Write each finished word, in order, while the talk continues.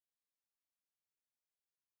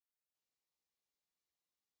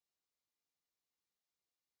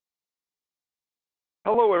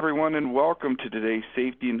Hello, everyone, and welcome to today's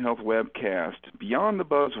Safety and Health webcast, Beyond the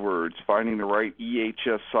Buzzwords, Finding the Right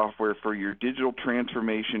EHS Software for Your Digital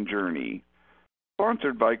Transformation Journey,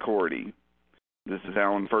 sponsored by Cordy. This is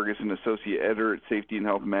Alan Ferguson, Associate Editor at Safety and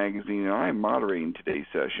Health Magazine, and I am moderating today's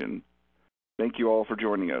session. Thank you all for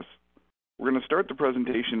joining us. We're going to start the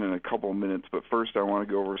presentation in a couple of minutes, but first I want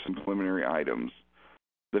to go over some preliminary items.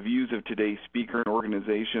 The views of today's speaker and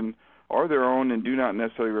organization are their own and do not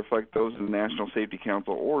necessarily reflect those of the National Safety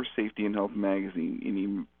Council or Safety and Health Magazine.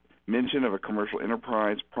 Any mention of a commercial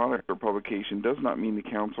enterprise, product, or publication does not mean the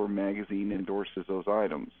Council or magazine endorses those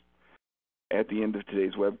items. At the end of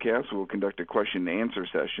today's webcast, we will conduct a question and answer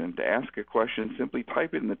session. To ask a question, simply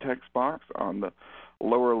type it in the text box on the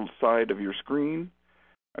lower side of your screen,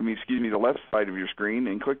 the left side of your screen,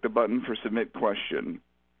 and click the button for Submit Question.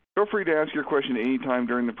 Feel free to ask your question any time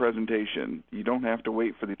during the presentation. You don't have to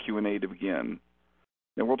wait for the Q&A to begin.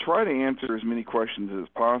 Now, we'll try to answer as many questions as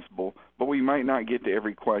possible, but we might not get to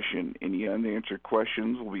every question. Any unanswered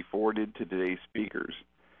questions will be forwarded to today's speakers.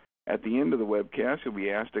 At the end of the webcast, you'll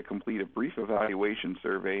be asked to complete a brief evaluation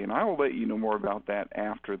survey, and I will let you know more about that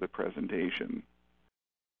after the presentation.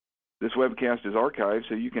 This webcast is archived,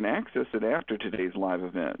 so you can access it after today's live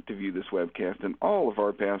event. To view this webcast and all of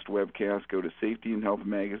our past webcasts, go to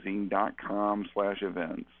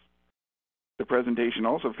safetyandhealthmagazine.com/events. The presentation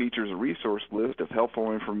also features a resource list of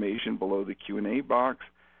helpful information below the Q&A box.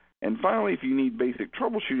 And finally, if you need basic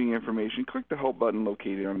troubleshooting information, click the Help button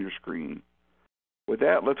located on your screen. With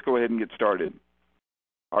that, let's go ahead and get started.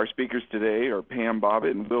 Our speakers today are Pam Bobbitt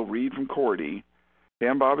and Will Reed from Cordy.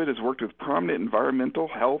 Pam Bobbitt has worked with prominent environmental,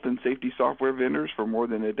 health, and safety software vendors for more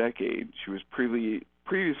than a decade. She was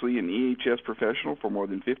previously an EHS professional for more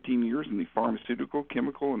than 15 years in the pharmaceutical,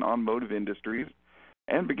 chemical, and automotive industries,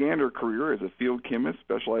 and began her career as a field chemist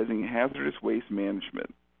specializing in hazardous waste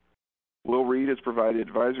management. Will Reed has provided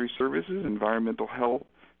advisory services, environmental health,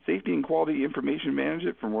 safety, and quality information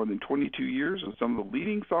management for more than 22 years with some of the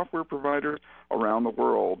leading software providers around the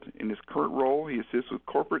world. In his current role, he assists with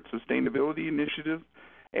corporate sustainability initiatives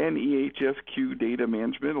and EHSQ data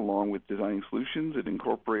management, along with designing solutions that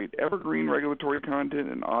incorporate evergreen regulatory content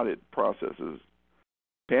and audit processes.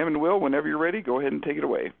 Pam and Will, whenever you're ready, go ahead and take it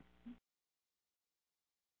away.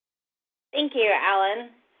 Thank you, Alan.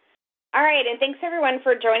 All right, and thanks everyone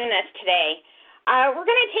for joining us today. We're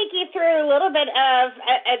going to take you through a little bit of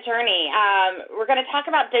a journey. We're going to talk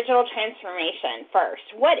about digital transformation first.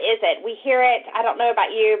 What is it? We hear it, I don't know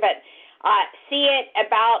about you, but see it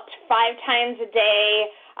about 5 times a day,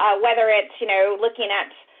 whether it's, looking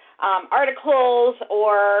at articles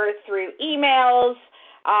or through emails,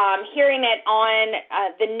 hearing it on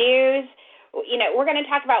the news. We're going to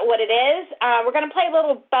talk about what it is. We're going to play a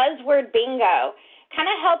little buzzword bingo, kind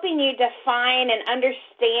of helping you define and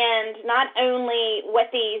understand not only what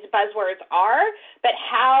these buzzwords are, but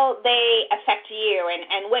how they affect you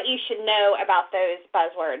and what you should know about those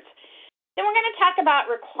buzzwords. Then we're going to talk about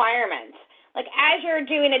requirements. Like as you're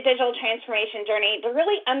doing a digital transformation journey, to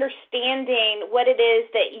really understanding what it is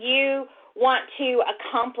that you want to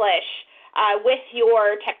accomplish with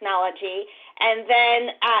your technology. And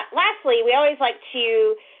then lastly, we always like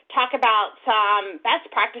to talk about some best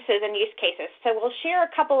practices and use cases. So we'll share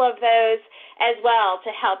a couple of those as well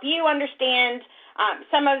to help you understand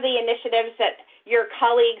some of the initiatives that your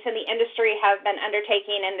colleagues in the industry have been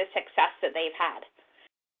undertaking and the success that they've had.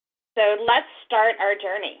 So let's start our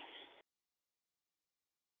journey.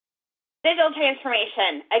 Digital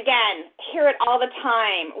transformation, again, hear it all the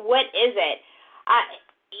time. What is it?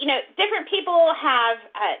 Different people have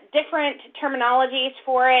different terminologies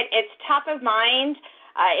for it. It's top of mind.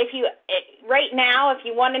 Right now, if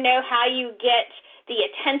you want to know how you get the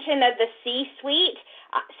attention of the C-suite,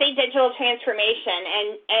 say digital transformation,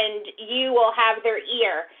 and you will have their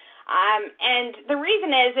ear. And the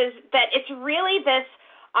reason is that it's really this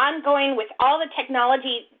ongoing with all the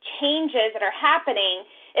technology changes that are happening.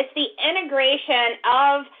 It's the integration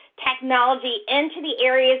of technology into the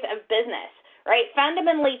areas of business, right?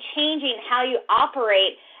 Fundamentally changing how you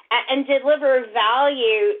operate and deliver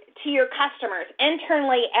value to your customers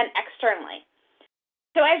internally and externally.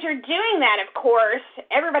 So as you're doing that, of course,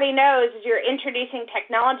 everybody knows as you're introducing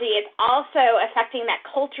technology, it's also affecting that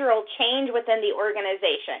cultural change within the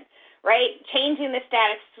organization, right? Changing the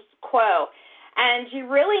status quo. And you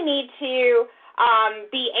really need to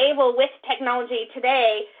be able, with technology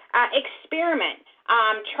today, experiment,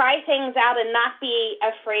 try things out and not be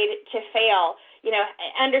afraid to fail.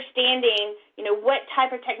 Understanding, what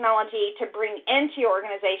type of technology to bring into your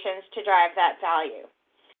organizations to drive that value.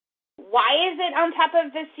 Why is it on top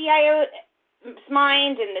of the CIO's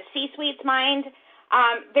mind and the C-suite's mind?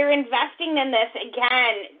 they're investing in this,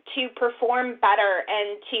 again, to perform better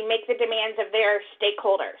and to make the demands of their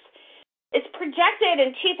stakeholders. It's projected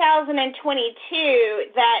in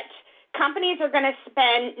 2022 that companies are going to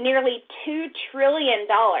spend nearly $2 trillion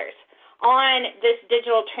on this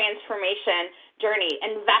digital transformation journey,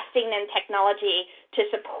 investing in technology to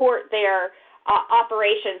support their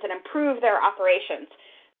operations and improve their operations.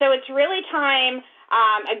 So it's really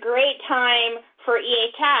a great time for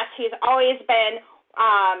EHS, who's always been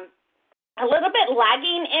a little bit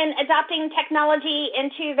lagging in adopting technology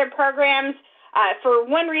into their programs for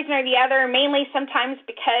one reason or the other, mainly sometimes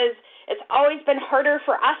because it's always been harder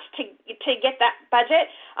for us to get that budget,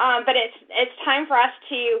 but it's time for us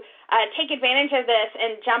to take advantage of this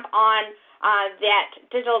and jump on that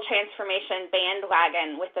digital transformation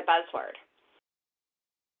bandwagon with the buzzword.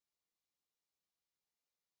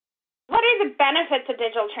 What are the benefits of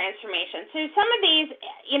digital transformation? So some of these,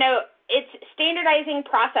 it's standardizing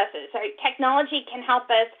processes. Right? Technology can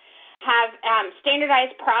help us have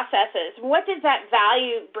standardized processes. What does that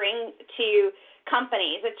value bring to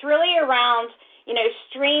companies? It's really around,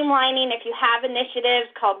 streamlining. If you have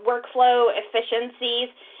initiatives called workflow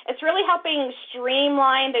efficiencies, it's really helping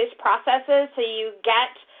streamline those processes so you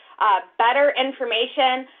get better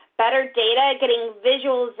information, better data, getting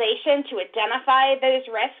visualization to identify those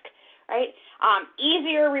risks. Right?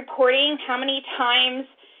 Easier reporting. How many times,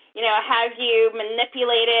 have you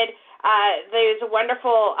manipulated those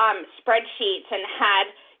wonderful spreadsheets and had,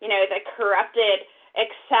 the corrupted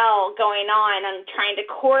Excel going on and trying to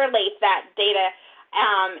correlate that data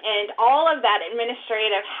and all of that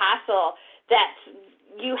administrative hassle that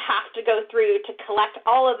you have to go through to collect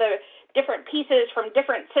all of the different pieces from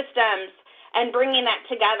different systems and bringing that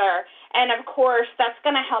together. And, of course, that's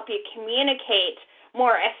going to help you communicate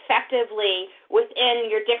more effectively within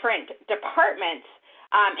your different departments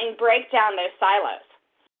and break down those silos.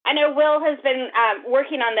 I know Will has been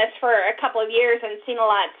working on this for a couple of years and seen a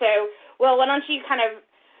lot. So, Will, why don't you kind of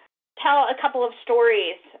tell a couple of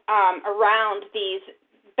stories around these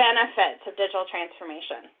benefits of digital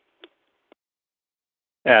transformation?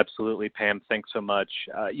 Absolutely, Pam. Thanks so much.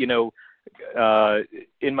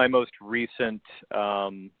 In my most recent,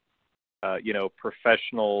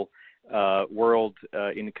 professional world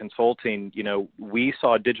in consulting, we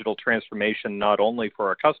saw digital transformation not only for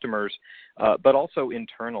our customers, but also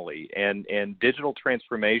internally. And digital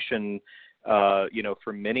transformation,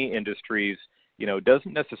 for many industries,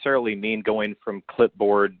 doesn't necessarily mean going from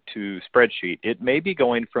clipboard to spreadsheet. It may be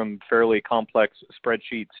going from fairly complex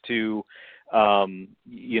spreadsheets to,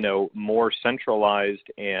 more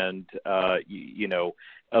centralized and,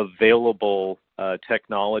 available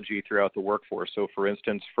technology throughout the workforce. So, for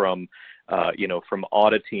instance, from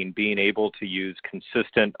auditing, being able to use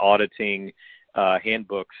consistent auditing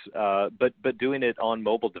handbooks, but doing it on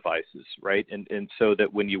mobile devices, right? And so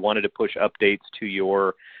that when you wanted to push updates to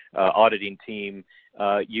your auditing team,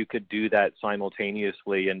 you could do that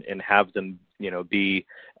simultaneously and have them, be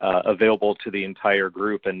available to the entire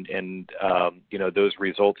group and those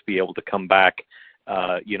results be able to come back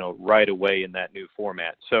right away in that new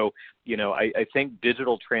format. So, I think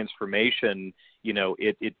digital transformation,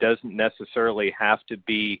 it doesn't necessarily have to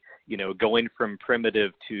be, going from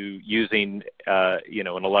primitive to using,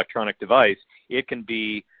 an electronic device. It can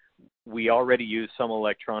be, we already use some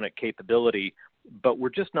electronic capability, but we're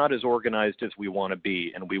just not as organized as we want to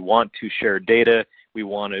be. And we want to share data. We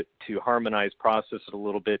want to harmonize processes a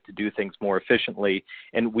little bit to do things more efficiently.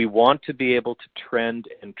 And we want to be able to trend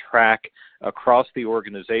and track across the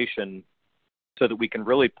organization so that we can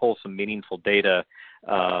really pull some meaningful data,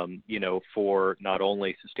 for not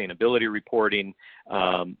only sustainability reporting,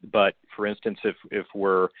 but for instance, if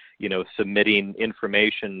we're, submitting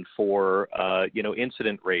information for,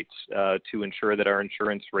 incident rates to ensure that our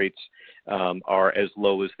insurance rates are as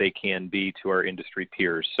low as they can be to our industry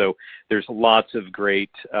peers. So there's lots of great,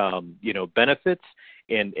 benefits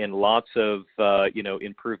and lots of,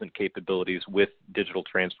 improvement capabilities with digital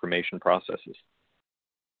transformation processes.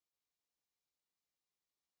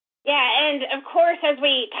 Yeah, and of course, as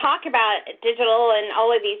we talk about digital and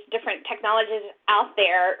all of these different technologies out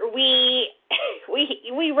there, we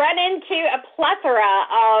run into a plethora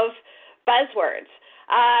of buzzwords.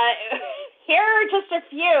 Here are just a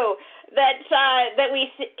few that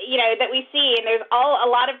we see, and there's a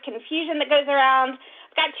lot of confusion that goes around.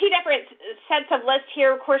 I've got two different sets of lists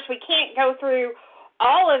here. Of course, we can't go through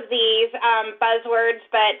all of these buzzwords,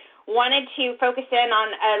 but wanted to focus in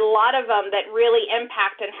on a lot of them that really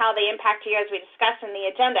impact and how they impact you as we discussed in the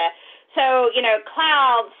agenda. So,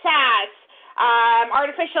 cloud, SaaS,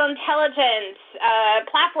 artificial intelligence,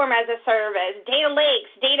 platform as a service, data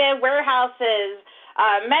lakes, data warehouses,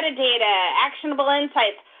 metadata, actionable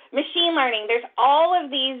insights, machine learning. There's all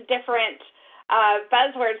of these different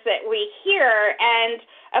buzzwords that we hear. And,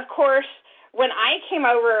 of course, when I came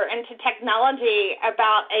over into technology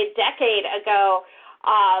about a decade ago,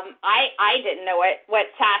 I didn't know what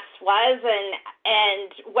SaaS was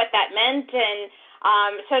and what that meant. And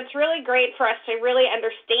so it's really great for us to really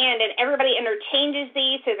understand. And everybody interchanges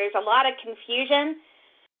these, so there's a lot of confusion.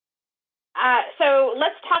 So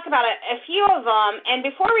let's talk about a few of them. And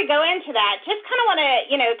before we go into that, just kind of want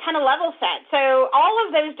to, kind of level set. So all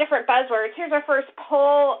of those different buzzwords, here's our first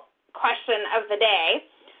poll question of the day,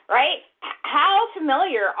 right? How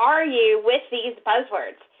familiar are you with these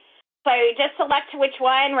buzzwords? So just select which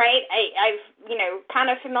one, right? I've, kind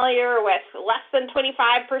of familiar with less than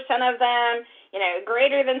 25% of them,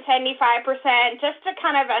 greater than 75%, just to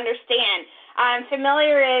kind of understand.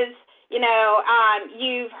 Familiar is,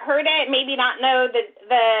 you've heard it, maybe not know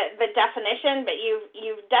the definition, but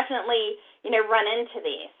you've definitely, run into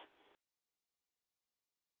these.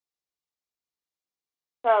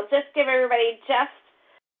 So I'll just give everybody just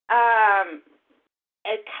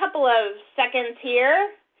a couple of seconds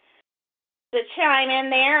here to chime in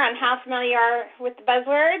there on how familiar you are with the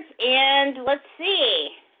buzzwords. And let's see.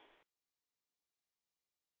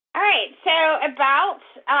 All right, so about,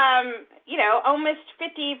 almost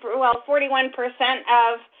 41%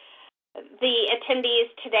 of the attendees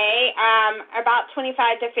today, about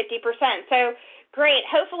 25 to 50%. So great.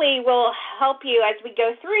 Hopefully we'll help you as we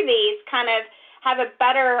go through these, kind of have a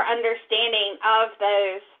better understanding of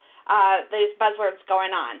those buzzwords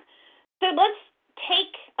going on. So let's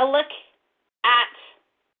take a look at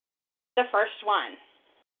the first one.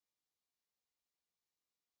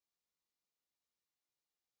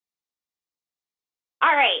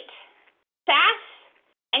 All right, SaaS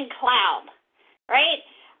and cloud, right?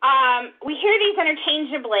 We hear these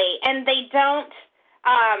interchangeably, and they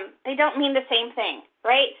don't mean the same thing,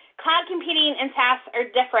 right? Cloud computing and SaaS are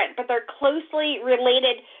different, but they're closely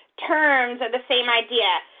related terms of the same idea.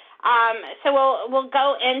 So we'll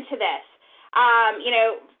go into this.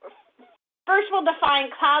 First we'll define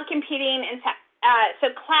cloud computing, and so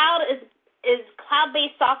cloud is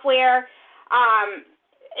cloud-based software.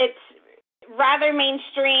 It's rather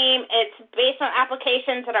mainstream. It's based on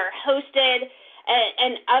applications that are hosted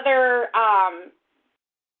and other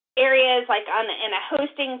areas, like in a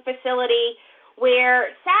hosting facility, where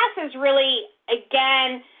SaaS is really,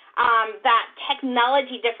 again, that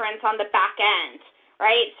technology difference on the back end,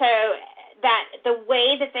 right? So that the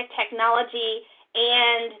way that the technology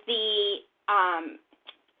and the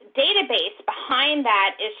database behind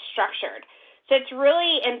that is structured. So it's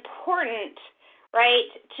really important,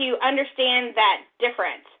 right, to understand that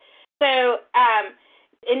difference. So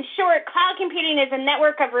in short, cloud computing is a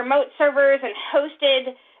network of remote servers and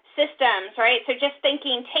hosted systems, right? So just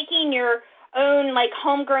taking your own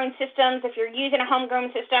homegrown systems, if you're using a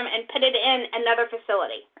homegrown system, and put it in another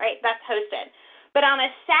facility, right? That's hosted. But on a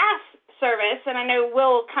SaaS service, and I know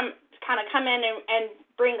we'll come in and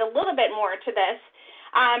bring a little bit more to this,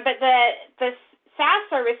 but the SaaS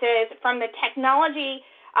services, from the technology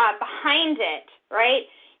behind it, right,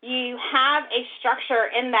 you have a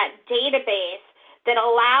structure in that database that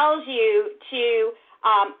allows you to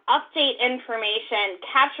update information,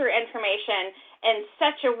 capture information in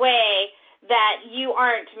such a way that you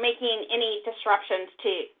aren't making any disruptions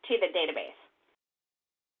to the database.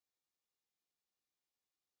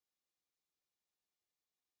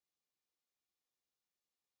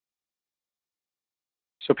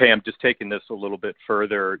 So Pam, just taking this a little bit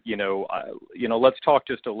further, let's talk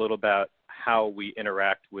just a little about how we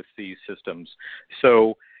interact with these systems.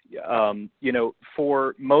 So,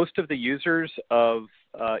 for most of the users of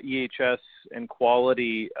EHS and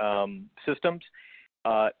quality systems,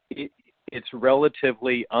 it's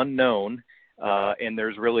relatively unknown, and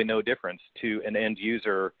there's really no difference to an end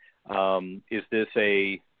user. Is this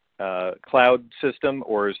a cloud system,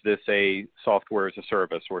 or is this a software as a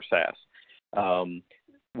service, or SaaS?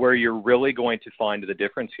 Where you're really going to find the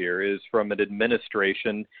difference here is from an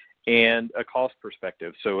administration and a cost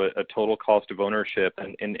perspective. So a total cost of ownership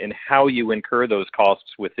and how you incur those costs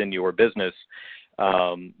within your business,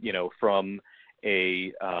 from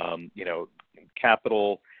a,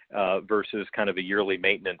 capital versus kind of a yearly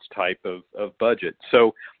maintenance type of budget.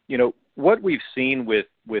 So, what we've seen with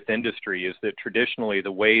industry is that traditionally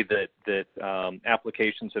the way that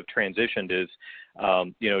applications have transitioned is,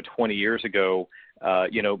 20 years ago,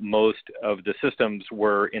 most of the systems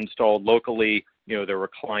were installed locally. There were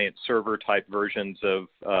client server type versions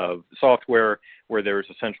of software where there was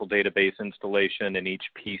a central database installation, and each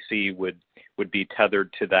PC would be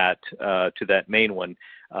tethered to that main one.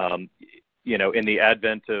 in the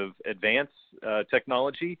advent of advanced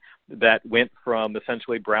technology, that went from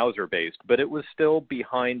essentially browser-based, but it was still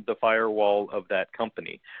behind the firewall of that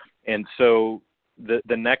company. And so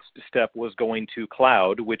the next step was going to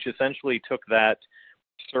cloud, which essentially took that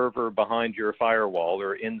server behind your firewall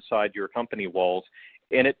or inside your company walls,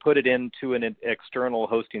 and it put it into an external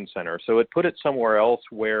hosting center. So it put it somewhere else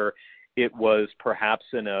where it was perhaps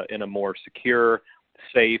in a more secure,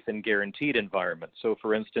 safe, and guaranteed environment. So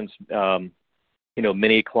for instance,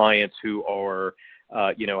 many clients who are,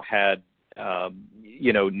 had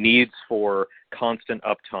needs for constant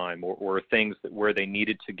uptime or things where they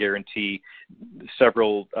needed to guarantee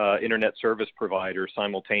several internet service providers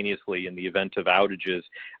simultaneously in the event of outages,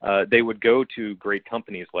 they would go to great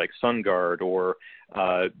companies like SunGuard or,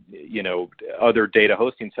 other data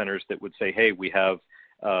hosting centers that would say, hey, we have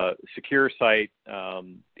a secure site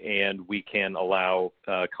and we can allow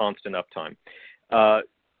constant uptime.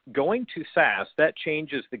 Going to SaaS, that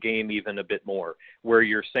changes the game even a bit more, where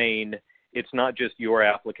you're saying it's not just your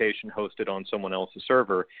application hosted on someone else's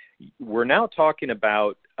server. We're now talking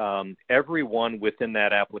about everyone within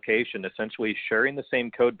that application essentially sharing the same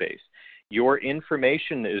code base. Your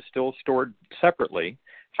information is still stored separately.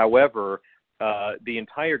 However, the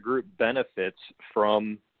entire group benefits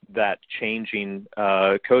from that changing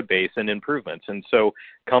code base and improvements. And so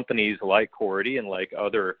companies like Cority and like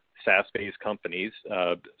other SaaS-based companies,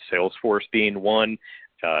 Salesforce being one,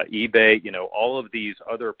 eBay, all of these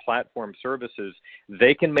other platform services,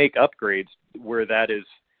 they can make upgrades where that is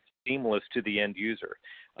seamless to the end user.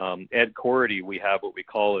 At Cority, we have what we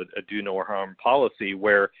call a do no harm policy,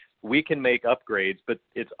 where we can make upgrades, but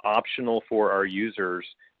it's optional for our users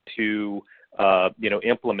to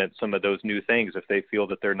implement some of those new things if they feel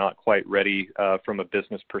that they're not quite ready from a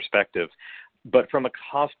business perspective. But from a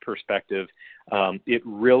cost perspective, it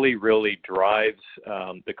really, really drives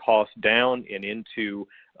the cost down and into,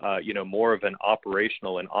 more of an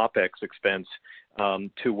operational and OpEx expense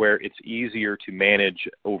to where it's easier to manage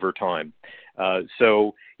over time.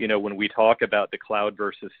 So, when we talk about the cloud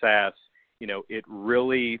versus SaaS, it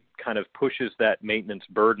really kind of pushes that maintenance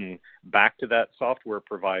burden back to that software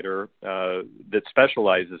provider that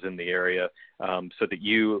specializes in the area so that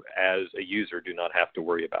you as a user do not have to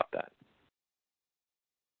worry about that.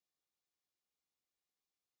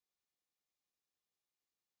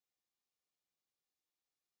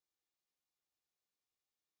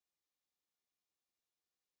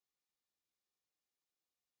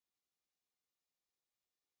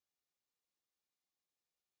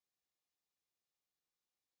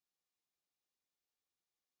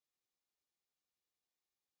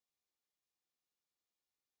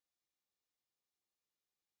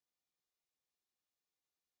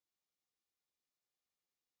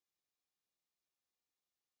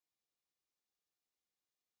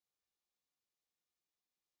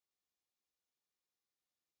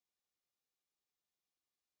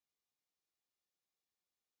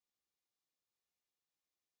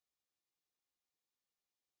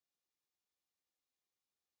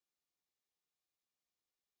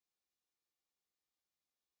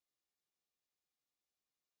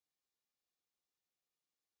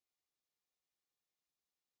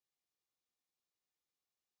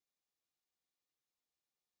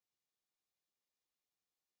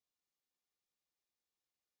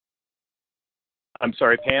 I'm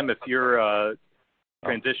sorry, Pam, if you're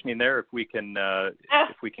transitioning there, if we can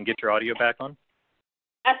get your audio back on.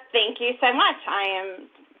 Thank you so much. I am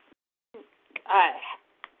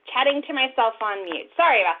chatting to myself on mute.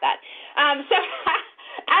 Sorry about that. So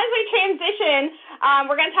as we transition,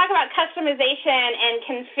 we're going to talk about customization and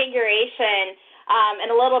configuration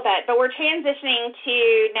in a little bit, but we're transitioning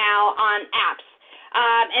to now on apps.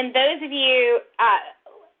 And those of you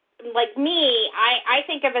like me, I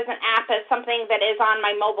think of as an app as something that is on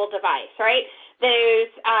my mobile device, right? Those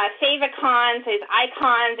favicons, those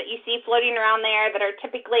icons that you see floating around there that are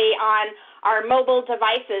typically on our mobile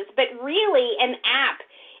devices. But really, an app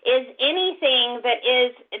is anything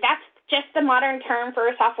that's just the modern term for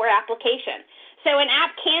a software application. So an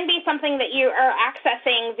app can be something that you are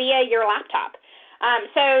accessing via your laptop.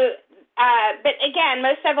 But again,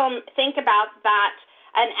 most of them think about that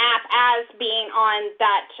an app as being on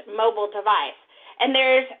that mobile device. And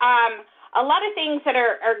there's a lot of things that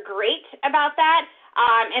are great about that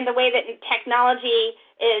and the way that technology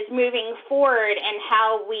is moving forward and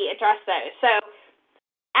how we address those. So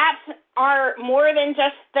apps are more than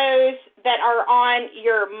just those that are on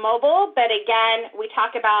your mobile, but again, we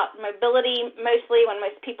talk about mobility mostly when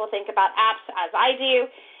most people think about apps, as I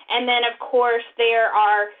do. And then, of course, there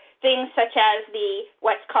are things such as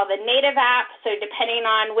what's called the native app. So depending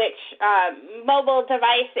on which mobile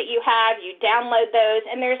device that you have, you download those.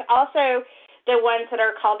 And there's also the ones that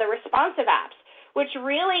are called the responsive apps, which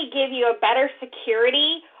really give you a better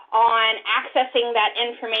security on accessing that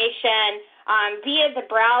information via the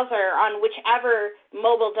browser on whichever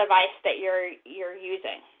mobile device that you're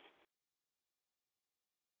using.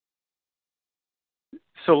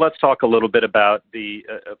 So let's talk a little bit about the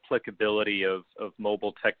applicability of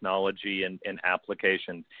mobile technology and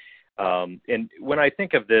applications. And when I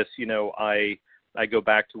think of this, I go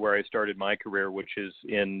back to where I started my career, which is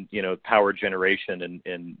in, power generation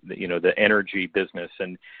and the energy business.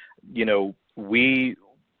 And, we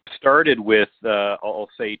started with, I'll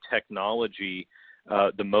say, technology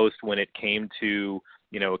the most when it came to,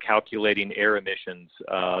 calculating air emissions,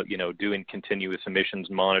 doing continuous emissions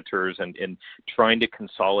monitors and trying to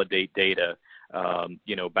consolidate data,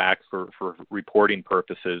 back for reporting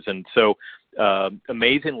purposes. And so,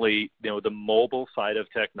 amazingly, the mobile side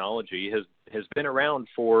of technology has been around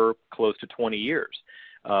for close to 20 years.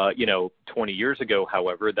 20 years ago,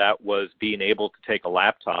 however, that was being able to take a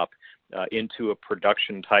laptop into a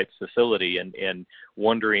production type facility and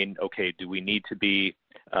wondering, okay, do we need to be,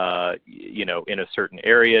 in a certain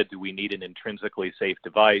area? Do we need an intrinsically safe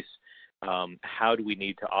device? How do we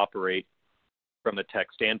need to operate from a tech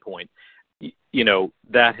standpoint?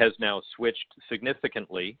 That has now switched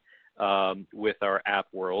significantly with our app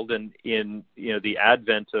world, and in the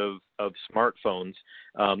advent of smartphones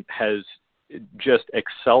has just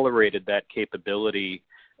accelerated that capability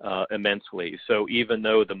immensely. So even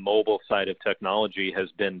though the mobile side of technology has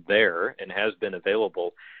been there and has been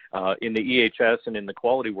available in the EHS and in the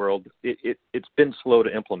quality world, it's been slow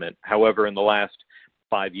to implement. However, in the last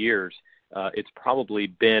 5 years, it's probably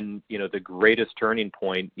been the greatest turning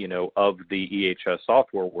point of the EHS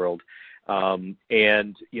software world,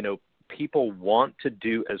 and people want to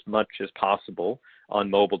do as much as possible on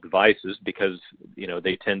mobile devices because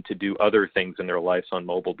they tend to do other things in their lives on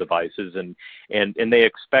mobile devices, and they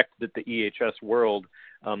expect that the EHS world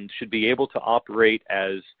should be able to operate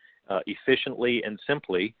as efficiently and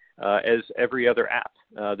simply as every other app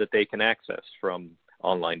that they can access, from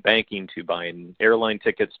online banking to buying airline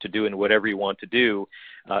tickets to doing whatever you want to do.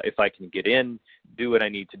 If I can get in, do what I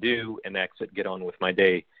need to do, and exit, get on with my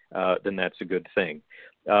day, then that's a good thing.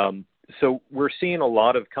 So we're seeing a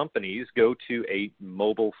lot of companies go to a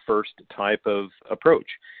mobile-first type of approach,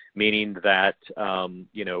 meaning that,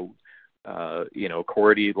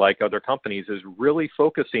 Cority, like other companies, is really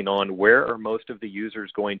focusing on where are most of the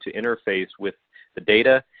users going to interface with the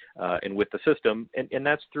data and with the system, and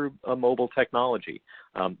that's through a mobile technology.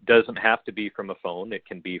 Doesn't have to be from a phone. It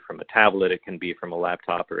can be from a tablet. It can be from a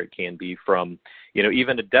laptop, or it can be from,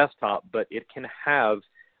 even a desktop, but it can have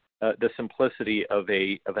the simplicity of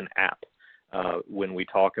an app when we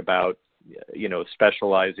talk about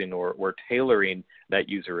specializing or tailoring that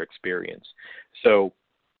user experience. So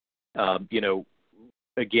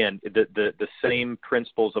again, the same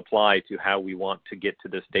principles apply to how we want to get to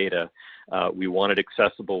this data. We want it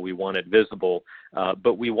accessible, we want it visible,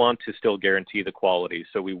 but we want to still guarantee the quality.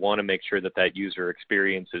 So we want to make sure that user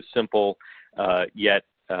experience is simple, yet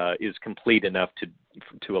is complete enough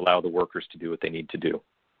to allow the workers to do what they need to do.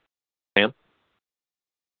 Pam?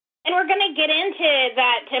 And we're going to get into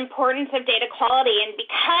that importance of data quality, and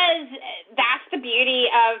because that's the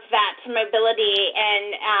beauty of that mobility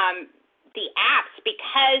and the apps,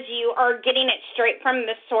 because you are getting it straight from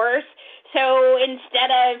the source. So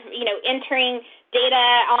instead of, entering data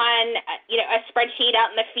on, a spreadsheet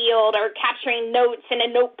out in the field, or capturing notes in a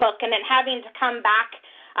notebook and then having to come back,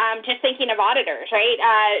 just thinking of auditors,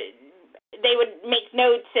 right? They would make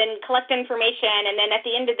notes and collect information, and then at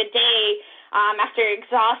the end of the day, after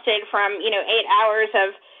exhausted from 8 hours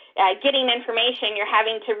of getting information, you're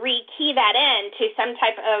having to rekey that in to some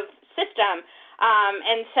type of system,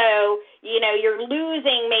 and so you're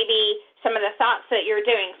losing maybe some of the thoughts that you're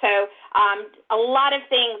doing. So a lot of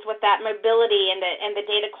things with that mobility and the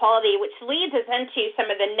data quality, which leads us into some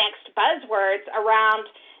of the next buzzwords around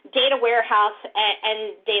data warehouse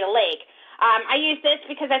and data lake. I use this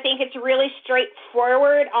because I think it's really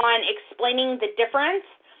straightforward on explaining the difference,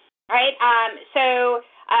 right? So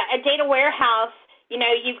a data warehouse,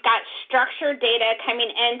 you've got structured data coming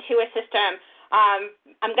into a system.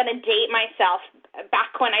 I'm going to date myself.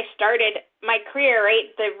 Back when I started my career, right,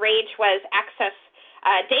 the rage was access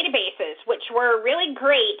databases, which were really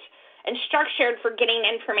great and structured for getting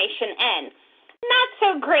information in. Not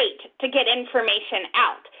so great to get information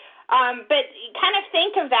out. But kind of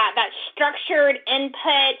think of that structured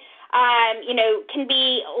input, can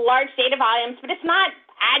be large data volumes, but it's not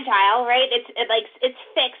agile, right? It's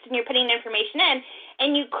fixed, and you're putting information in,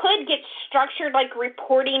 and you could get structured like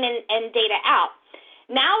reporting and data out.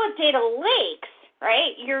 Now with data lakes,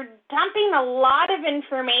 right, you're dumping a lot of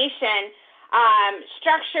information,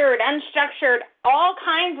 structured, unstructured, all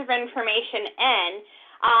kinds of information in,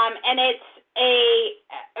 and it's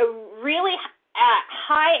a really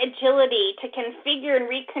high agility to configure and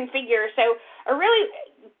reconfigure. So a really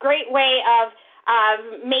great way of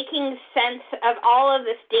making sense of all of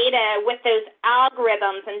this data with those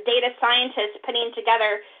algorithms and data scientists putting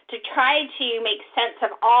together to try to make sense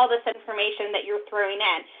of all this information that you're throwing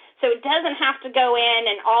in. So it doesn't have to go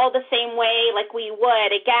in all the same way like we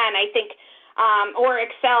would. Again, I think, or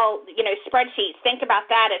Excel, spreadsheets. Think about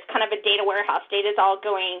that as kind of a data warehouse. Data is all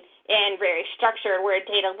going in very structured, where a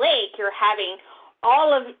data lake, you're having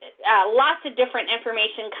all of lots of different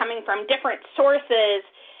information coming from different sources,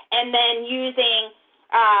 and then using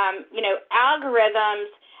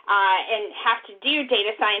algorithms and have to do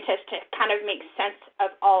data scientists to kind of make sense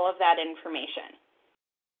of all of that information.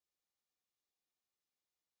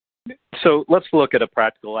 So let's look at a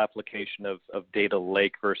practical application of data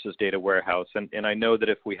lake versus data warehouse. And I know that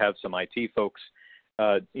if we have some IT folks,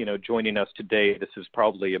 joining us today, this is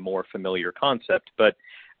probably a more familiar concept. But,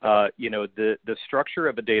 the structure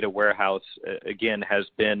of a data warehouse, again, has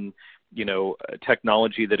been,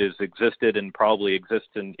 technology that has existed and probably exists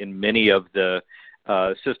in many of the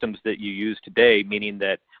systems that you use today, meaning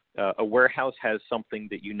that a warehouse has something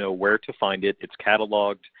that you know where to find it. It's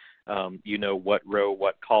cataloged. What row,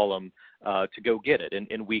 what column to go get it.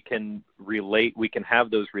 And we can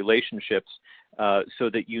have those relationships so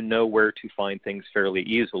that you know where to find things fairly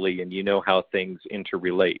easily, and you know how things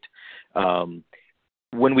interrelate.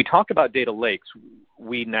 When we talk about data lakes,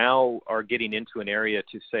 we now are getting into an area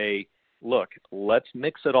to say, look, let's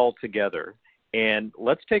mix it all together, and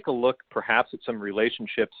let's take a look perhaps at some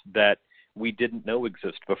relationships that we didn't know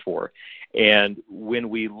exist before. And when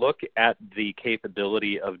we look at the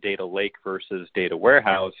capability of data lake versus data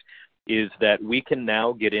warehouse, is that we can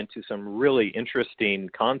now get into some really interesting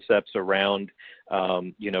concepts around,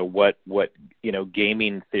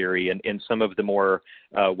 gaming theory and some of the more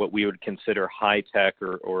what we would consider high tech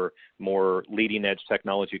or more leading edge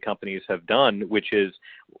technology companies have done, which is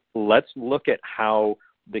let's look at how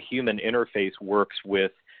the human interface works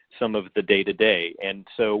with some of the day-to-day. And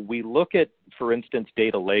so we look at, for instance,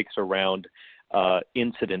 data lakes around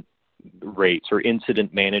incident rates or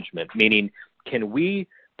incident management, meaning can we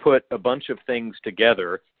put a bunch of things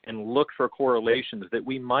together and look for correlations that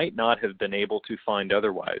we might not have been able to find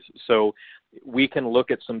otherwise. So we can look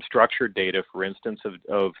at some structured data, for instance,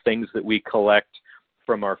 of things that we collect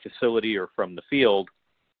from our facility or from the field,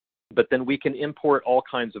 but then we can import all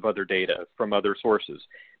kinds of other data from other sources,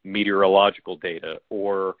 meteorological data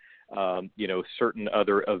or certain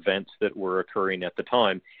other events that were occurring at the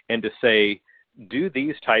time, and to say, do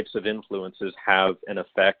these types of influences have an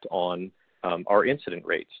effect on our incident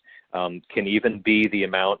rates? Can even be the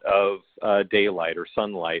amount of daylight or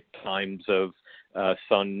sunlight, times of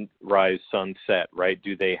sunrise, sunset, right?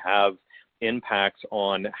 Do they have impacts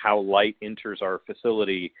on how light enters our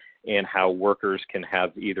facility and how workers can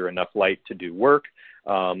have either enough light to do work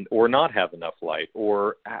or not have enough light?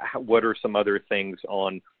 Or what are some other things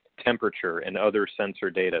on temperature and other sensor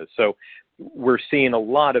data? So we're seeing a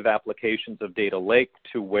lot of applications of data lake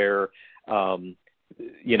to where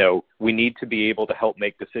we need to be able to help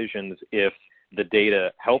make decisions if the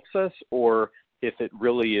data helps us or if it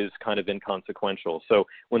really is kind of inconsequential. So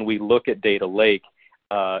when we look at data lake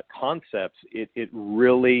concepts, it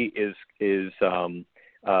really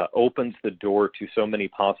opens the door to so many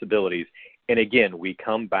possibilities. And again, we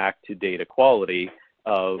come back to data quality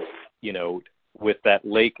of, with that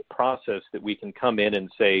lake process that we can come in and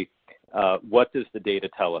say, what does the data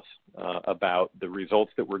tell us about the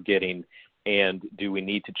results that we're getting? And do we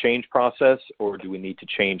need to change process, or do we need to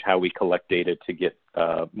change how we collect data to get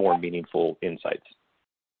more meaningful insights?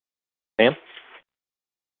 Sam?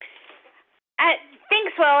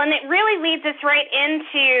 Thanks, Will. And it really leads us right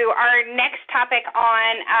into our next topic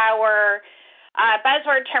on our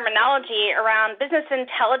buzzword terminology around business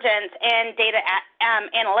intelligence and data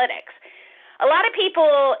analytics. A lot of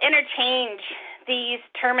people interchange these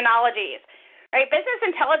terminologies. Right, business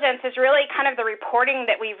intelligence is really kind of the reporting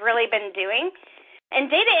that we've really been doing. And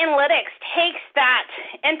data analytics takes that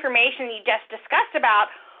information you just discussed about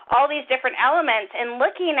all these different elements and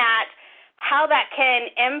looking at how that can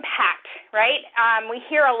impact, right? We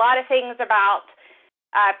hear a lot of things about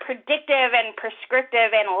predictive and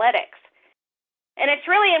prescriptive analytics. And it's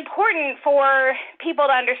really important for people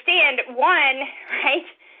to understand, one, right,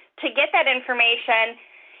 to get that information,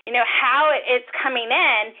 how it's coming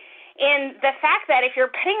in. And the fact that if you're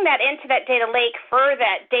putting that into that data lake for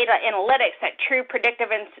that data analytics, that true predictive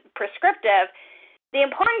and prescriptive, the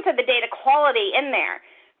importance of the data quality in there.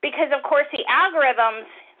 Because, of course, the algorithms,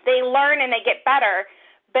 they learn and they get better,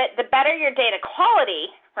 but the better your data quality,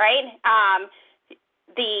 right,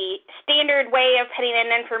 the standard way of putting in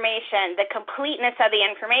information, the completeness of the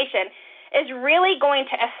information is really going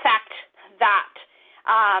to affect that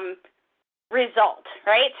result,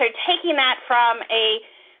 right? So taking that from a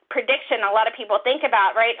prediction, a lot of people think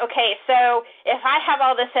about, right, okay, so if I have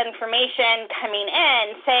all this information coming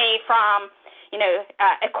in, say from,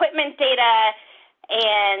 equipment data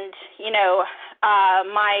and,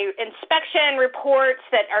 my inspection reports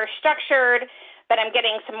that are structured, but I'm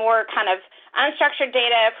getting some more kind of unstructured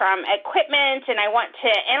data from equipment, and I want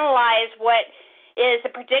to analyze what is the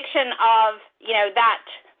prediction of, that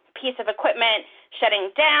piece of equipment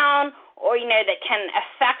shutting down, or, that can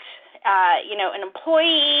affect, an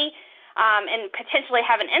employee, and potentially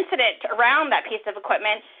have an incident around that piece of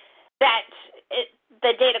equipment,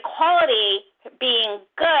 the data quality being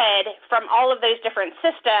good from all of those different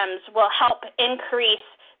systems will help increase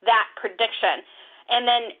that prediction. And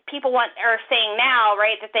then people are saying now,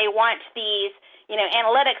 right, that they want these,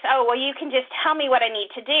 analytics. Oh, well, you can just tell me what I need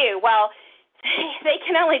to do. Well, they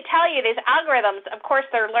can only tell you these algorithms. Of course,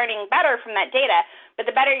 they're learning better from that data, but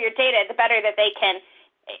the better your data, the better that they can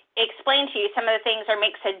explain to you some of the things or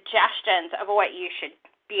make suggestions of what you should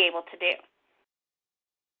be able to do.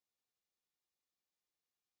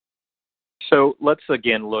 So let's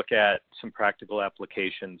again look at some practical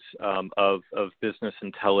applications of business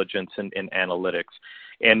intelligence and analytics.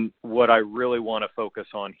 And what I really want to focus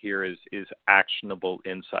on here is actionable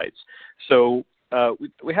insights. So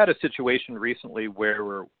we had a situation recently where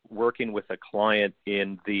we're working with a client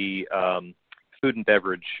in the food and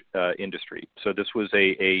beverage industry. So this was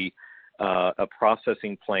a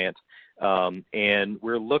processing plant, and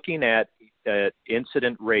we're looking at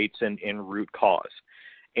incident rates and root cause.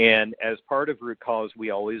 And as part of root cause, we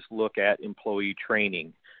always look at employee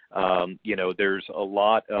training. There's a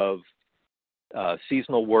lot of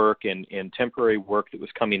seasonal work and temporary work that was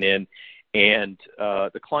coming in, and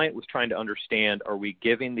the client was trying to understand, are we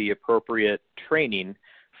giving the appropriate training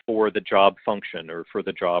for the job function or for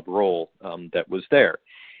the job role that was there?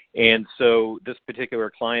 And so this particular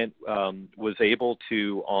client was able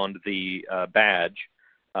to, on the badge,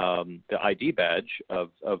 the ID badge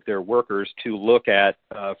of their workers, to look at,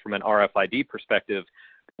 from an RFID perspective,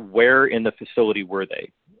 where in the facility were they?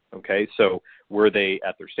 Okay, so were they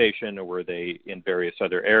at their station or were they in various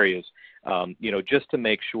other areas? Just to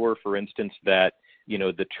make sure, for instance, that,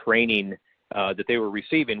 the training that they were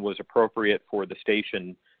receiving was appropriate for the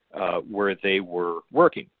station where they were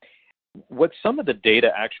working. What some of the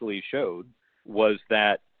data actually showed was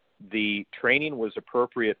that the training was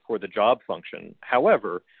appropriate for the job function.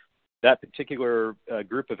 However, that particular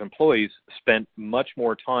group of employees spent much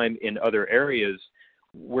more time in other areas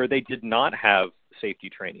where they did not have safety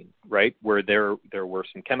training, right? Where there were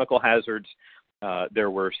some chemical hazards,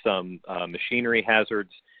 there were some machinery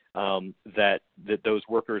hazards that those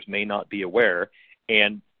workers may not be aware.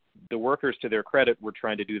 And the workers, to their credit, were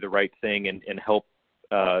trying to do the right thing and help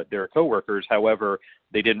their coworkers. However,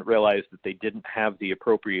 they didn't realize that they didn't have the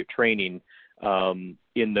appropriate training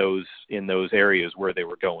in those areas where they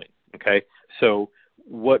were going. Okay, so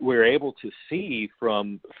what we're able to see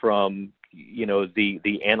from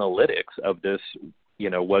the analytics of this,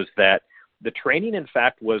 was that the training, in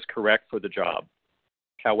fact, was correct for the job.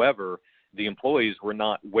 However, the employees were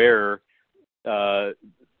not where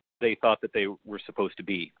they thought that they were supposed to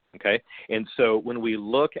be. Okay, and so when we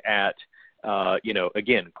look at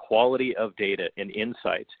again, quality of data and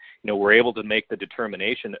insights, we're able to make the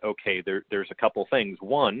determination, okay, there's a couple things.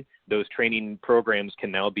 One, those training programs can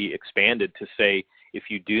now be expanded to say, if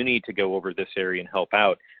you do need to go over this area and help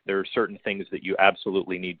out, there are certain things that you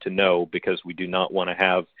absolutely need to know, because we do not want to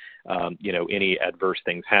have, any adverse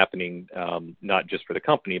things happening, not just for the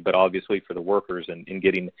company, but obviously for the workers and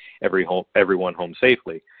getting everyone home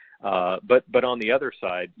safely. But on the other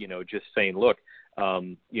side, just saying, look,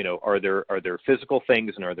 are there physical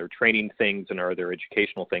things, and are there training things, and are there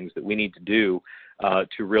educational things that we need to do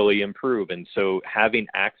to really improve? And so having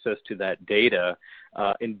access to that data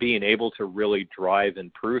and being able to really drive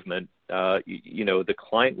improvement, the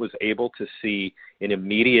client was able to see an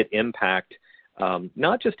immediate impact,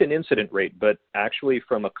 not just an incident rate, but actually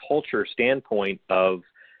from a culture standpoint of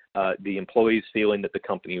the employees feeling that the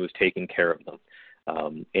company was taking care of them.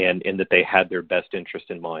 And that they had their best interest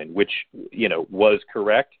in mind, which, was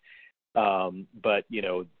correct. but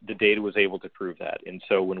the data was able to prove that. And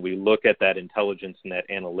so when we look at that intelligence and that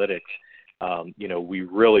analytics, we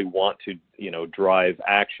really want to drive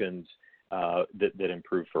actions that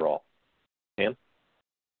improve for all. Pam?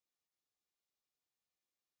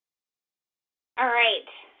 All right,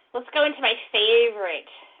 let's go into my favorite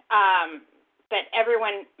that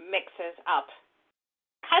everyone mixes up: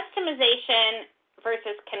 customization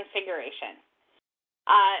versus configuration.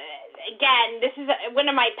 Again, this is one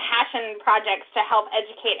of my passion projects to help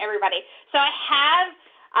educate everybody. So I have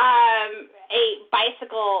a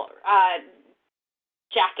bicycle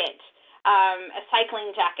jacket, a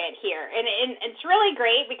cycling jacket here, and it's really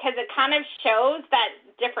great because it kind of shows that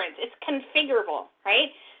difference. It's configurable, right?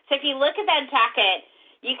 So if you look at that jacket,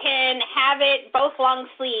 you can have it both long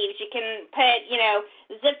sleeves. You can put,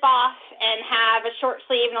 zip off and have a short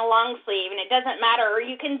sleeve and a long sleeve, and it doesn't matter. Or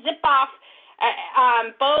you can zip off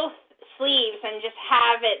both sleeves and just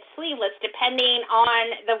have it sleeveless depending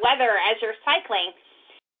on the weather as you're cycling.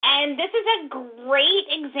 And this is a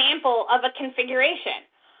great example of a configuration.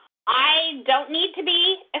 I don't need to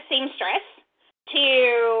be a seamstress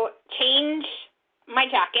to change my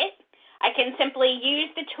jacket. I can simply use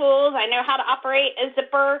the tools. I know how to operate a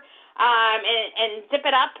zipper and zip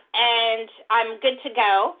it up, and I'm good to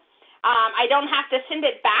go. I don't have to send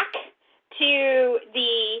it back to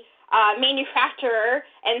the manufacturer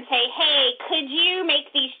and say, hey, could you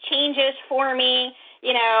make these changes for me?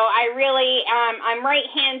 I'm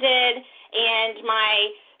right-handed, and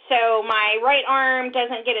my right arm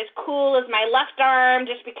doesn't get as cool as my left arm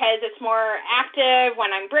just because it's more active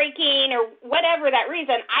when I'm braking or whatever that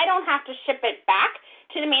reason. I don't have to ship it back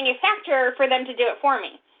to the manufacturer for them to do it for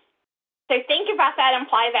me. So think about that and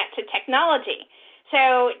apply that to technology.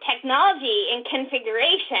 So technology and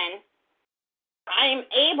configuration, I'm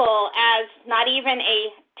able, as not even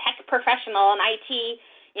a tech professional, an IT,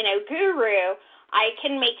 guru, I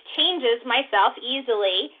can make changes myself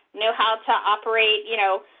easily, know how to operate,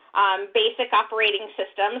 basic operating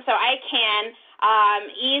systems, so I can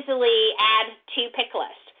easily add to pick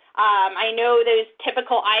list. I know those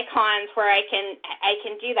typical icons where I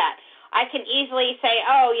can do that. I can easily say,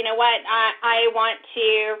 oh, you know what, I want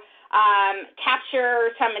to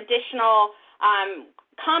capture some additional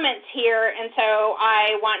comments here, and so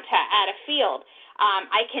I want to add a field.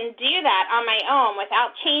 I can do that on my own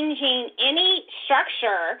without changing any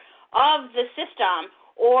structure of the system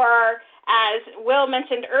or, as Will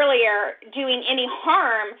mentioned earlier, doing any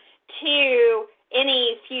harm to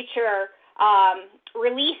any future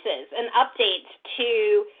releases and updates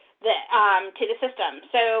to the system.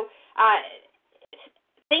 So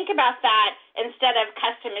think about that instead of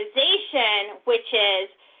customization, which is,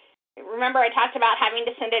 remember I talked about having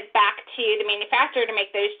to send it back to the manufacturer to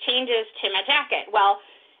make those changes to my jacket. Well,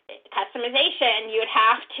 customization, you would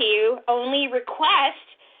have to only request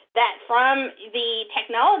that from the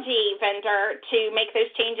technology vendor to make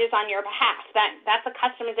those changes on your behalf. That's a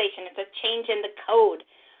customization. It's a change in the code,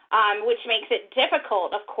 which makes it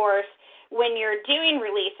difficult, of course, when you're doing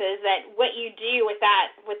releases, that what you do with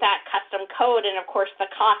that custom code, and of course the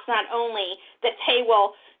cost, not only that they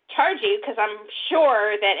will charge you, because I'm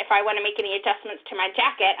sure that if I want to make any adjustments to my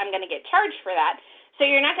jacket, I'm going to get charged for that. So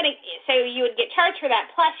you would get charged for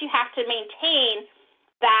that, plus you have to maintain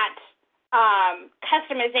that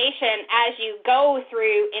customization as you go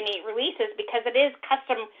through any releases, because it is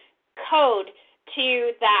custom code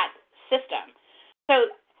to that system. So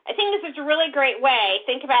I think this is a really great way.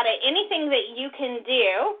 Think about it. Anything that you can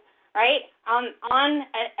do, right, on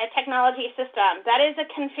a technology system, that is a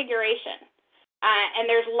configuration. And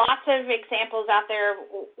there's lots of examples out there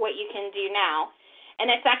of what you can do now. And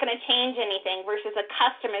it's not going to change anything versus a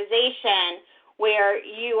customization where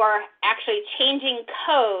you are actually changing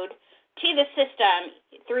code to the system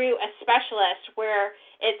through a specialist, where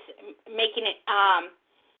it's making it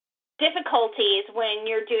difficulties when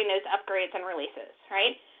you're doing those upgrades and releases,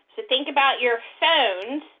 right? So think about your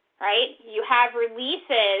phones, right? You have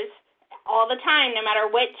releases all the time, no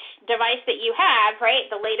matter which device that you have, right?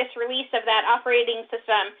 The latest release of that operating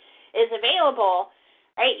system is available,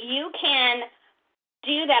 right? You can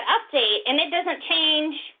do that update, and it doesn't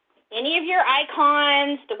change any of your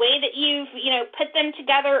icons, the way that you've, put them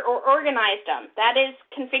together or organized them. That is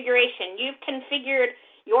configuration. You've configured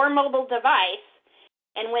your mobile device,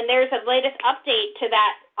 and when there's a latest update to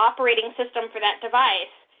that operating system for that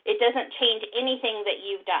device, it doesn't change anything that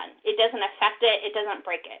you've done. It doesn't affect it. It doesn't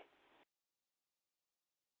break it.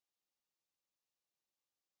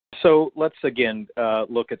 So let's again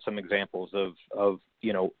look at some examples of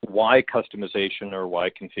why customization or why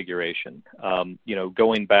configuration.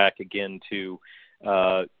 Going back again to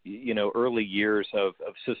early years of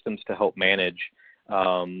systems to help manage.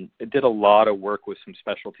 Did a lot of work with some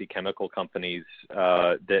specialty chemical companies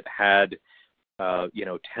that had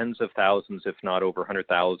tens of thousands, if not over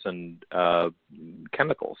 100,000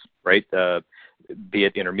 chemicals, right? Be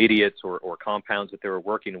it intermediates or compounds that they were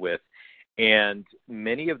working with. And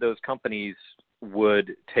many of those companies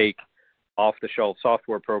would take off-the-shelf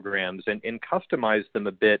software programs and customize them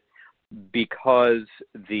a bit, because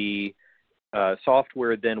the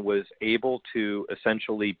software then was able to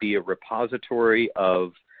essentially be a repository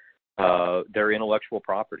of their intellectual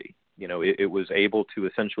property. It was able to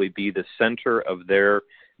essentially be the center of their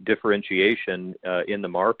differentiation in the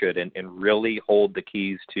market and really hold the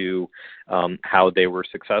keys to how they were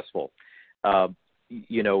successsul.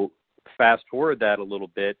 Fast forward that a little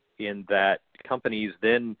bit, in that companies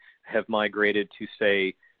then have migrated to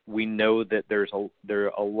say, we know that there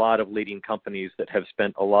are a lot of leading companies that have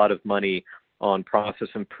spent a lot of money on process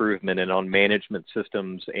improvement and on management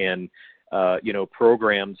systems and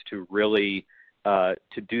programs to really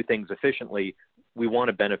to do things efficiently. We want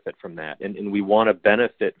to benefit from that, and we want to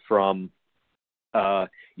benefit from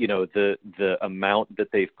the amount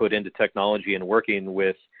that they've put into technology and working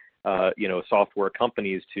with software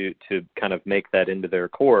companies to kind of make that into their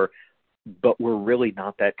core. But we're really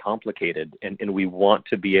not that complicated, and we want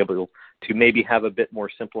to be able to maybe have a bit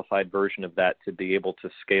more simplified version of that to be able to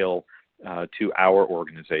scale to our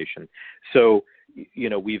organization. So,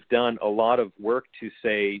 we've done a lot of work to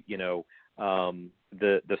say,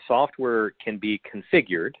 the software can be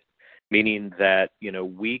configured, meaning that,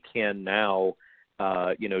 we can now,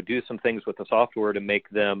 do some things with the software to make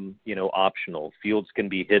them, optional. Fields can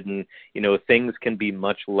be hidden, things can be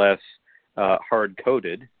much less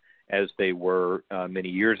hard-coded as they were many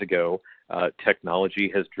years ago. Technology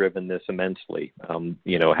has driven this immensely,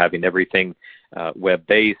 having everything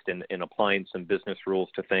web-based and applying some business rules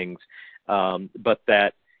to things. But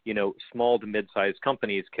that, small to mid-sized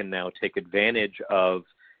companies can now take advantage of,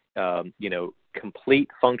 complete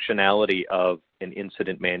functionality of an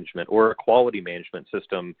incident management or a quality management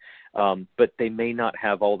system, but they may not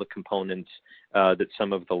have all the components that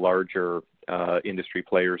some of the larger industry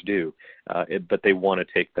players do, but they want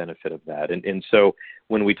to take benefit of that. And so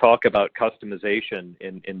when we talk about customization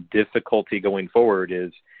and difficulty going forward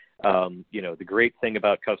is, the great thing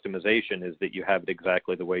about customization is that you have it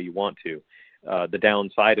exactly the way you want to. The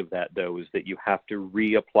downside of that, though, is that you have to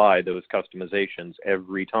reapply those customizations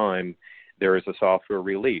every time there is a software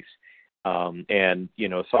release.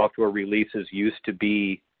 Software releases used to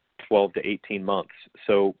be 12 to 18 months.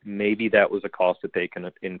 So maybe that was a cost that they can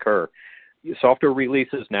incur. Software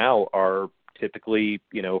releases now are typically,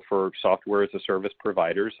 for software as a service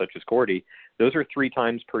providers such as Corty, those are 3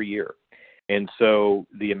 times per year. And so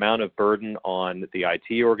the amount of burden on the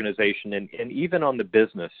IT organization and even on the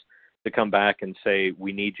business to come back and say,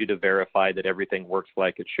 we need you to verify that everything works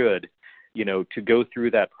like it should, to go through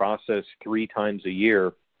that process 3 times a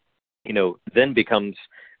year, then becomes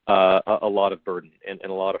a lot of burden and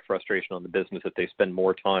a lot of frustration on the business that they spend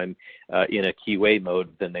more time in a QA mode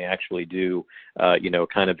than they actually do,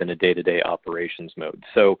 kind of in a day-to-day operations mode.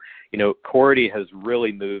 So, Corty has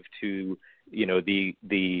really moved to, the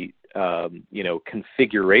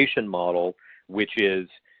configuration model, which is,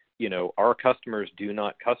 our customers do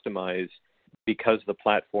not customize because the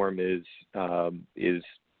platform is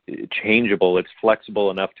changeable. It's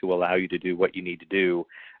flexible enough to allow you to do what you need to do,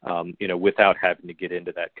 without having to get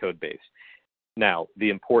into that code base. Now, the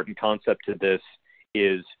important concept to this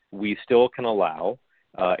is we still can allow,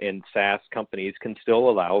 and SaaS companies can still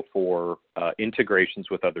allow for integrations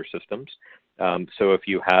with other systems. So if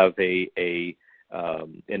you have an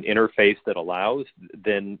interface that allows,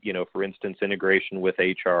 then, for instance, integration with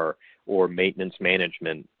HR or maintenance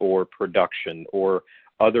management or production or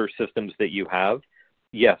other systems that you have,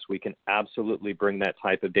 yes, we can absolutely bring that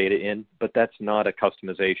type of data in, but that's not a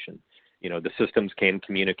customization. The systems can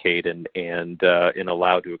communicate and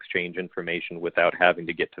allow to exchange information without having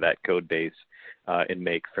to get to that code base and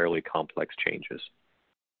make fairly complex changes.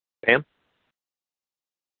 Pam?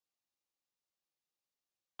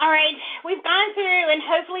 All right, we've gone through, and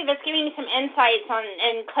hopefully that's giving you some insights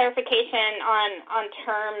and clarification on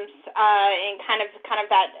terms and kind of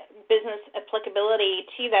that business applicability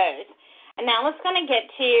to those. And now let's kind of get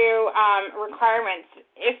to requirements.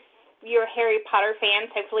 If you're Harry Potter fans,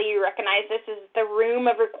 hopefully you recognize this as the Room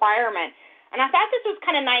of Requirement. And I thought this was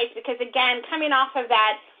kind of nice because, again, coming off of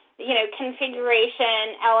that,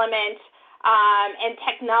 configuration element and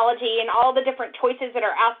technology and all the different choices that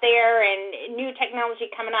are out there and new technology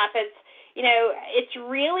coming up, it's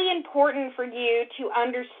really important for you to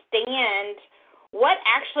understand what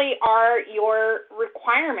actually are your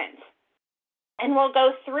requirements? And we'll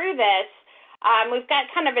go through this. We've got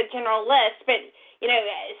kind of a general list, but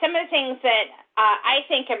some of the things that I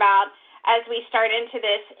think about as we start into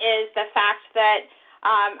this is the fact that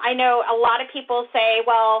I know a lot of people say,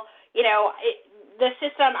 well, the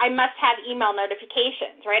system, I must have email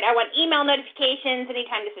notifications, right? I want email notifications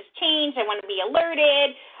anytime this has changed. I want to be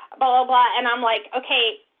alerted, blah, blah, blah. And I'm like,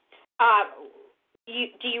 okay,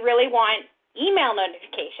 do you really want email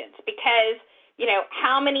notifications? Because,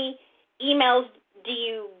 how many emails do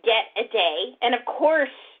you get a day? And, of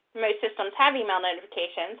course, most systems have email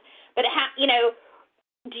notifications. But,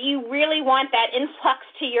 do you really want that influx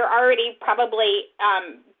to your already probably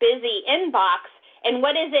busy inbox? And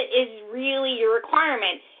what is really your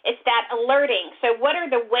requirement? It's that alerting. So what are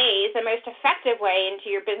the ways, the most effective way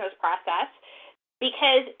into your business process?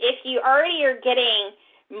 Because if you already are getting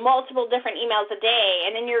multiple different emails a day,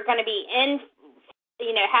 and then you're going to be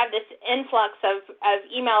have this influx of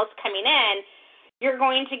emails coming in, you're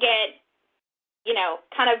going to get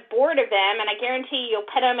kind of bored of them, and I guarantee you'll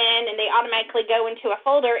put them in and they automatically go into a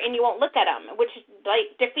folder and you won't look at them, which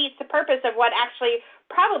defeats the purpose of what actually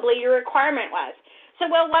probably your requirement was. So,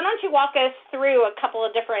 Will, why don't you walk us through a couple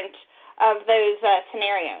of different of those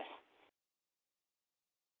scenarios?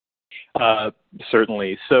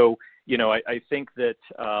 Certainly. So, I think that,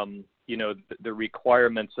 the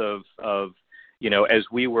requirements of as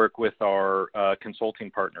we work with our consulting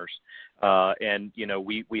partners, and,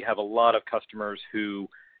 we have a lot of customers who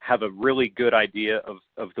have a really good idea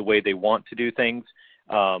of the way they want to do things.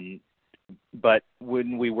 But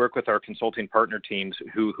when we work with our consulting partner teams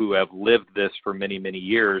who have lived this for many, many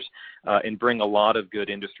years and bring a lot of good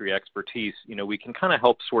industry expertise, we can kind of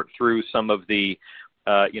help sort through some of the,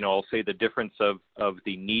 I'll say the difference of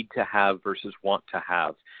the need to have versus want to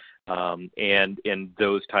have, and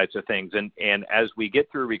those types of things. And as we get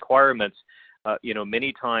through requirements,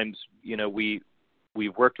 many times,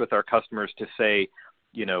 we've worked with our customers to say,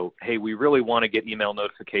 hey, we really want to get email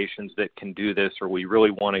notifications that can do this, or we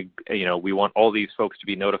really want to, we want all these folks to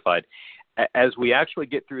be notified. As we actually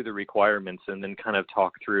get through the requirements and then kind of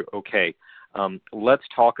talk through, okay, let's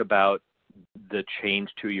talk about the change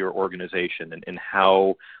to your organization and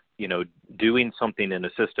how, doing something in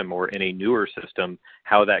a system or in a newer system,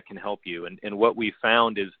 how that can help you. And what we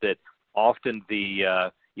found is that often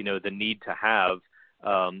the need to have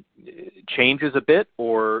changes a bit,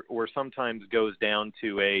 or sometimes goes down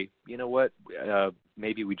to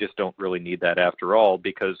maybe we just don't really need that after all,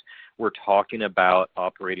 because we're talking about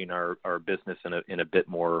operating our business in a bit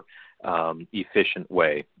more efficient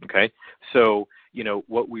way. Okay, so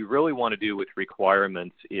what we really want to do with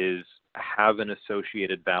requirements is have an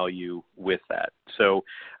associated value with that. So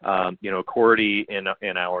Cordy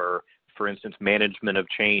in our, for instance, management of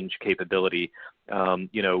change capability,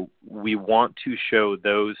 we want to show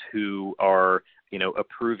those who are,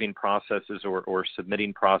 approving processes or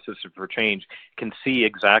submitting processes for change can see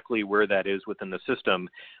exactly where that is within the system,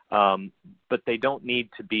 but they don't need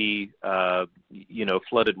to be,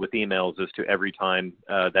 flooded with emails as to every time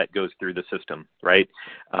that goes through the system, right?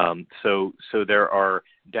 So there are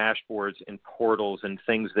dashboards and portals and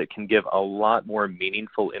things that can give a lot more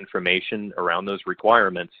meaningful information around those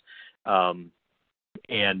requirements,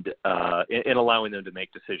 and allowing them to make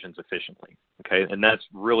decisions efficiently. Okay, and that's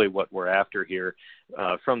really what we're after here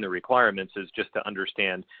from the requirements, is just to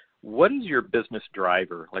understand what is your business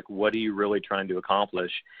driver, like what are you really trying to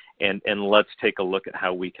accomplish, and let's take a look at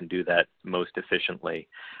how we can do that most efficiently.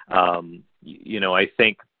 I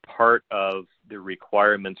think part of the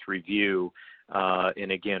requirements review,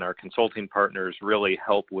 and again, our consulting partners really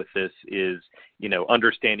help with this, is,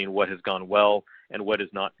 understanding what has gone well and what has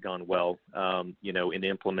not gone well, in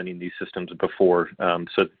implementing these systems before,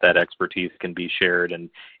 so that expertise can be shared, and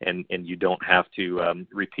you don't have to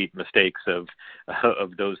repeat mistakes of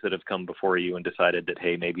those that have come before you and decided that,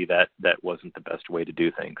 hey, maybe that wasn't the best way to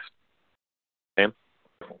do things. Okay?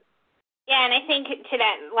 Yeah, and I think to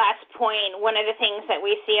that last point, one of the things that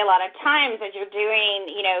we see a lot of times as you're doing,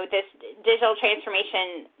 this digital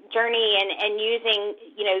transformation journey and using,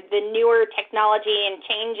 the newer technology and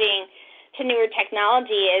changing to newer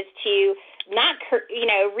technology, is to not,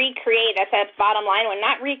 recreate. That's a bottom line one,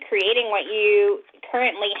 not recreating what you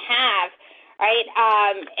currently have, right?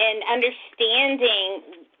 And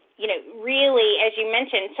understanding, really, as you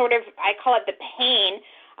mentioned, sort of, I call it the pain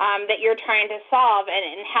that you're trying to solve,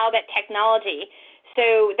 and how that technology.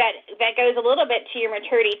 So that goes a little bit to your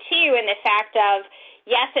maturity too, in the fact of,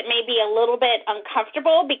 yes, it may be a little bit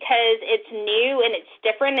uncomfortable because it's new and it's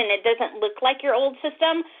different and it doesn't look like your old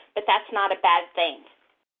system, but that's not a bad thing.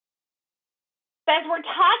 So as we're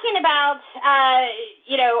talking about,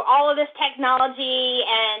 all of this technology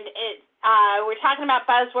and we're talking about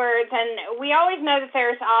buzzwords, and we always know that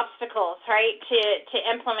there's obstacles, right, to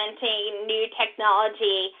implementing new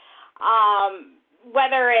technology,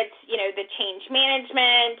 whether it's, the change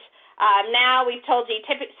management. Now we've told you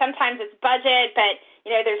sometimes it's budget, but,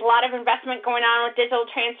 there's a lot of investment going on with digital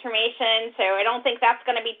transformation, so I don't think that's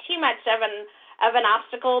going to be too much of an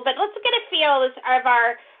obstacle. But let's get a feel of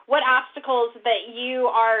what obstacles that you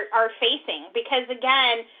are facing, because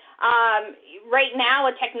again, right now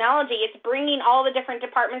with technology, it's bringing all the different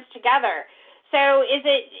departments together. So is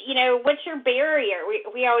it, what's your barrier?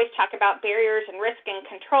 We always talk about barriers and risk and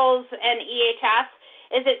controls in EHS.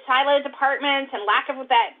 Is it siloed departments and lack of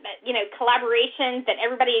that, collaboration, that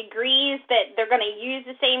everybody agrees that they're going to use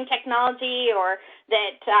the same technology, or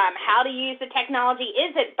that how to use the technology?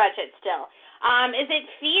 Is it budget still? Is it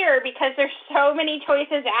fear because there's so many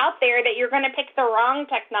choices out there that you're going to pick the wrong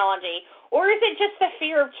technology? Or is it just the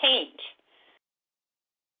fear of change?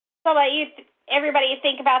 So I'll let everybody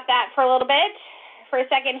think about that for a little bit, for a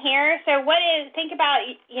second here. So think about,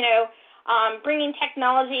 bringing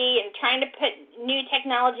technology and trying to put new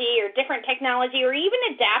technology or different technology, or even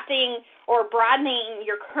adapting or broadening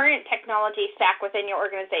your current technology stack within your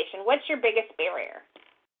organization. What's your biggest barrier?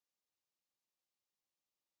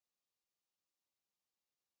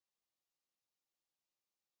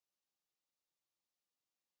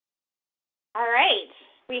 All right.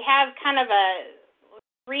 We have kind of a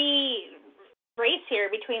race here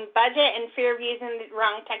between budget and fear of using the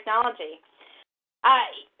wrong technology.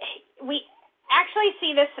 We actually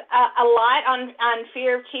see this a lot on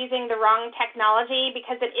fear of choosing the wrong technology,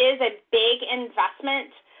 because it is a big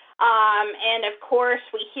investment. And of course,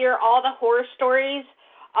 we hear all the horror stories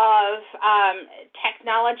of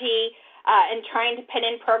technology and trying to put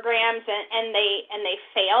in programs and they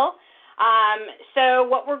fail. So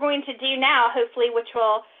what we're going to do now, hopefully, which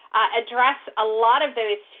will address a lot of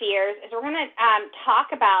those fears, is we're going to talk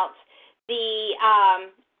about the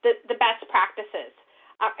best practices,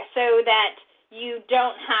 so that you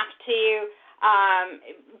don't have to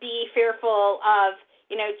be fearful of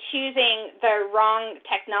choosing the wrong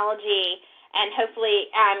technology and hopefully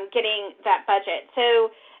getting that budget.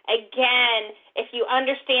 So again, if you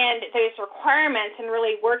understand those requirements and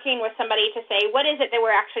really working with somebody to say, what is it that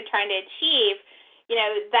we're actually trying to achieve,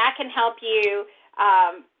 that can help you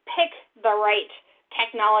pick the right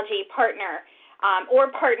technology partner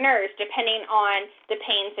or partners, depending on the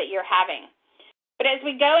pains that you're having. But as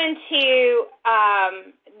we go into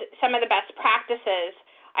some of the best practices,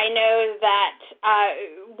 I know that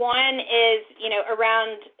one is,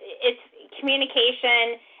 around its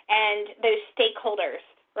communication and those stakeholders,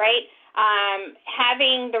 right?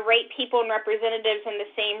 Having the right people and representatives in the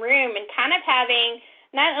same room, and kind of having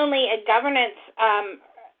not only a governance,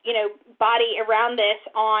 body around this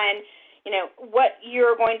on, what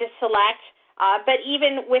you're going to select, but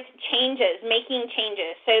even with making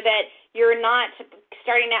changes, so that you're not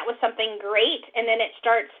starting out with something great and then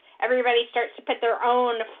everybody starts to put their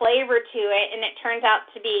own flavor to it, and it turns out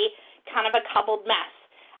to be kind of a cobbled mess.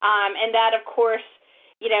 And that, of course,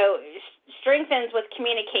 strengthens with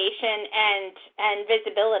communication and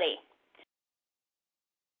visibility.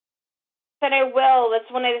 So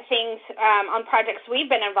that's one of the things on projects we've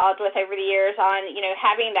been involved with over the years on,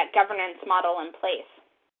 having that governance model in place.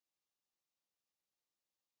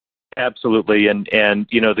 Absolutely, and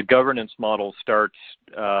the governance model starts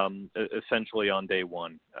essentially on day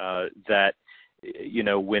one. That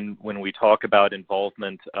when we talk about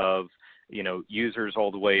involvement of users all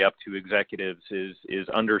the way up to executives, is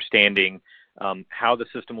understanding how the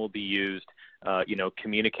system will be used,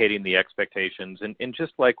 communicating the expectations, and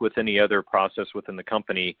just like with any other process within the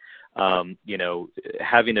company,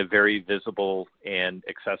 having a very visible and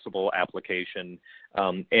accessible application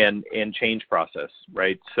and change process,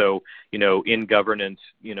 right? So, in governance,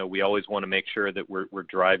 we always want to make sure that we're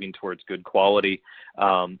driving towards good quality,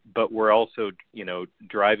 but we're also,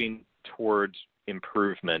 driving towards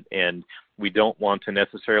improvement, and we don't want to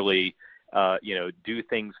necessarily do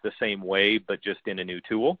things the same way, but just in a new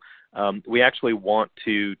tool. We actually want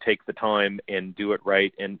to take the time and do it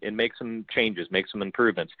right and make some changes, make some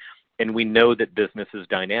improvements. And we know that business is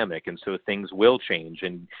dynamic, and so things will change.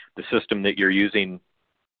 And the system that you're using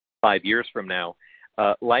 5 years from now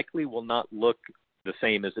likely will not look the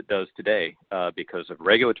same as it does today because of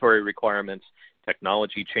regulatory requirements,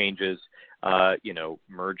 technology changes,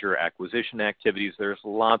 merger acquisition activities. There's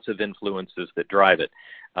lots of influences that drive it.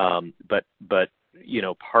 But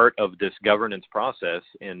part of this governance process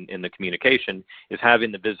in the communication is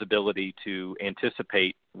having the visibility to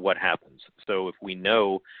anticipate what happens. So if we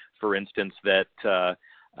know for instance, that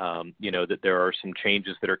that there are some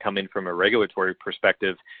changes that are coming from a regulatory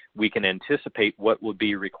perspective, we can anticipate what will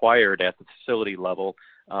be required at the facility level,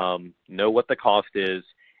 know what the cost is,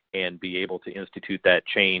 and be able to institute that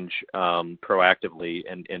change proactively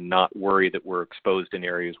and not worry that we're exposed in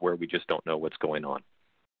areas where we just don't know what's going on.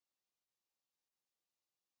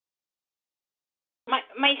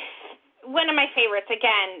 One of my favorites,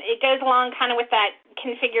 again, it goes along kind of with that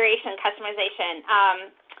configuration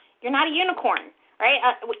customization. You're not a unicorn, right?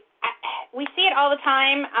 We see it all the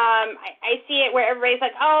time. I see it where everybody's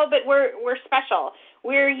like, oh, but we're special.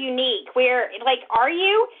 We're unique. We're like, are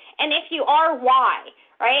you? And if you are, why?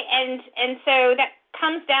 Right? And so that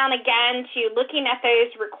comes down again to looking at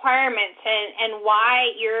those requirements and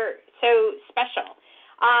why you're so special.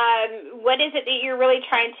 What is it that you're really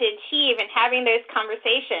trying to achieve, and having those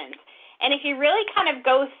conversations. And if you really kind of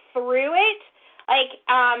go through it, like,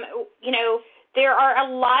 there are a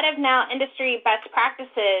lot of now industry best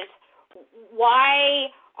practices.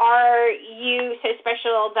 Why are you so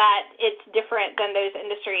special that it's different than those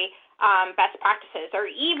industry best practices? Or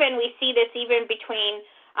even we see this even between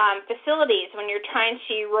facilities when you're trying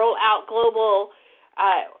to roll out global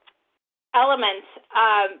elements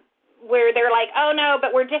where they're like, oh, no,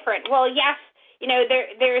 but we're different. Well, yes,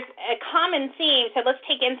 there's a common theme. So let's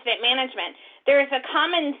take incident management. There's a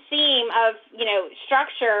common theme of,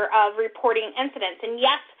 structure of reporting incidents. And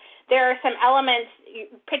yes, there are some elements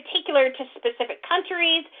particular to specific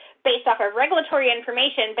countries based off of regulatory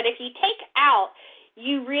information. But if you take out,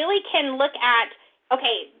 you really can look at,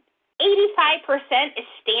 okay, 85% is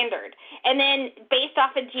standard. And then based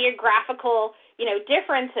off of geographical,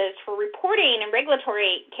 differences for reporting and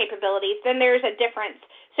regulatory capabilities, then there's a difference.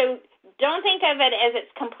 So don't think of it as it's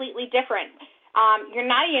completely different. You're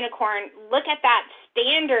not a unicorn. Look at that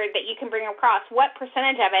standard that you can bring across. What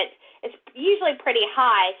percentage of it is usually pretty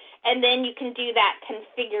high, and then you can do that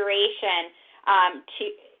configuration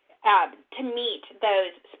to meet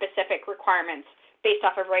those specific requirements based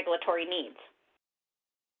off of regulatory needs.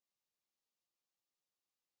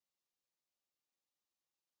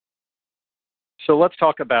 So let's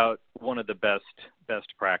talk about one of the best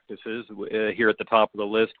practices here at the top of the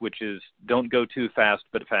list, which is don't go too fast,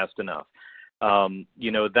 but fast enough.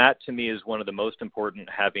 That to me is one of the most important,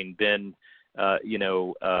 having been,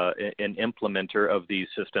 an implementer of these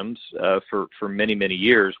systems for many, many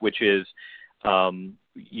years, which is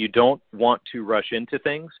you don't want to rush into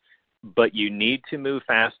things, but you need to move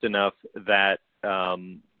fast enough that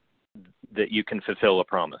that you can fulfill a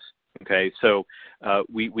promise. Okay, so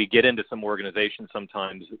we get into some organizations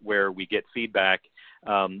sometimes where we get feedback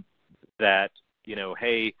that,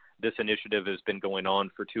 hey, this initiative has been going on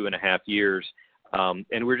for 2.5 years,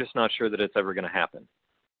 and we're just not sure that it's ever going to happen.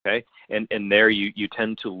 Okay, and there you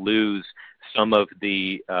tend to lose some of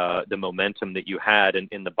the momentum that you had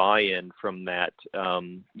in the buy-in from that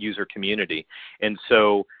user community. And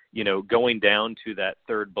so, going down to that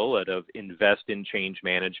third bullet of invest in change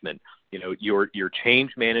management, your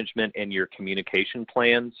change management and your communication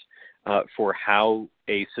plans for how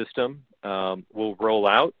a system will roll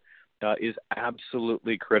out is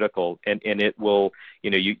absolutely critical. And it will,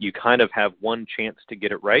 you kind of have one chance to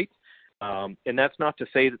get it right. And that's not to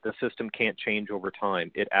say that the system can't change over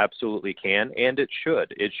time. It absolutely can, and it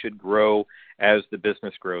should. It should grow as the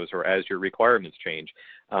business grows or as your requirements change.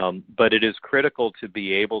 But it is critical to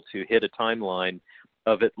be able to hit a timeline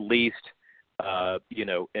of at least,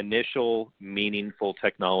 initial meaningful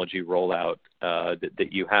technology rollout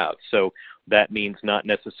that you have. So that means not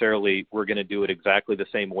necessarily we're going to do it exactly the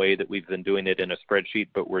same way that we've been doing it in a spreadsheet,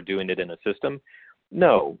 but we're doing it in a system.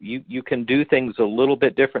 No, you can do things a little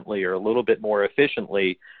bit differently or a little bit more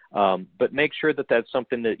efficiently, but make sure that that's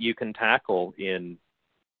something that you can tackle in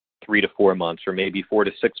 3 to 4 months, or maybe 4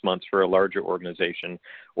 to 6 months for a larger organization,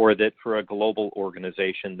 or that for a global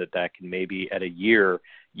organization that can maybe at a year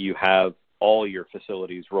you have all your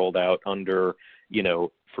facilities rolled out under,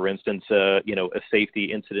 for instance, a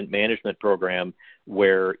safety incident management program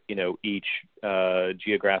where, each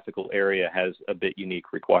geographical area has a bit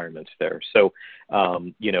unique requirements there. So,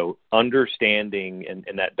 understanding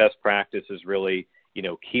and that best practice is really,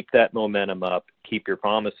 keep that momentum up, keep your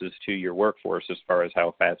promises to your workforce as far as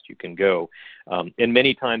how fast you can go. And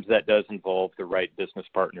many times that does involve the right business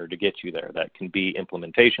partner to get you there. That can be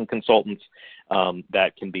implementation consultants,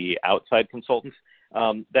 that can be outside consultants,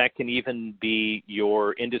 that can even be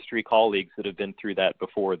your industry colleagues that have been through that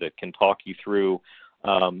before, that can talk you through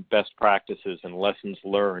best practices and lessons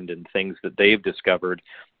learned and things that they've discovered,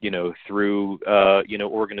 through,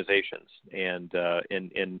 organizations and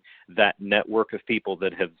that network of people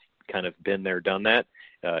that have kind of been there, done that,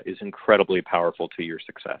 is incredibly powerful to your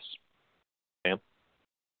success. Pam?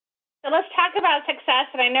 So let's talk about success,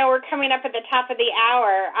 and I know we're coming up at the top of the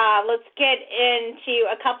hour. Let's get into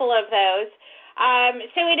a couple of those.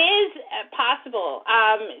 So it is possible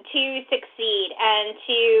to succeed and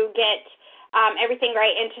to get everything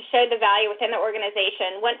right and to show the value within the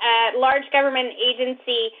organization. When a large government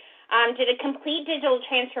agency did a complete digital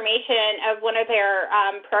transformation of one of their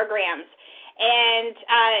programs, and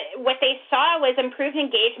what they saw was improved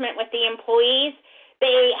engagement with the employees.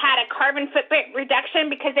 They had a carbon footprint reduction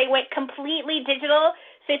because they went completely digital.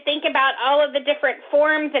 So think about all of the different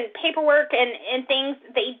forms and paperwork and things.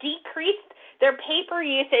 They decreased their paper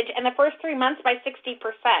usage in the first 3 months by 60%.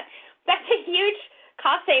 That's a huge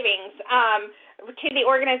cost savings to the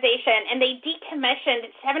organization. And they decommissioned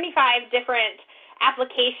 75 different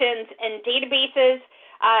applications and databases,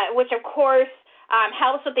 which, of course,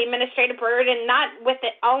 helps with the administrative burden, not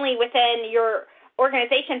only within your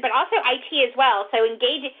organization, but also IT as well. So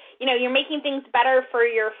you're making things better for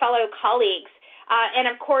your fellow colleagues. And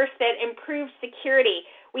of course, that improves security.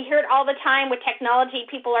 We hear it all the time with technology.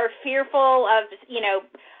 People are fearful of,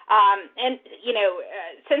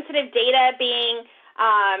 sensitive data being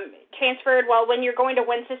transferred. Well, when you're going to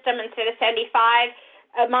one system instead of 75,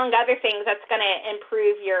 among other things, that's going to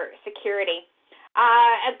improve your security.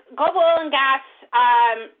 Global oil and gas,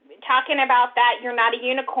 talking about that, you're not a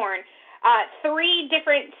unicorn. 3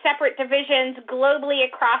 different separate divisions globally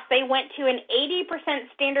across, they went to an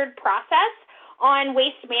 80% standard process on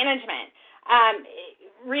waste management,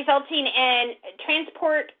 resulting in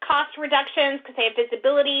transport cost reductions because they have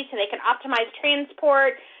visibility so they can optimize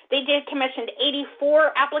transport. They decommissioned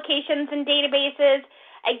 84 applications and databases,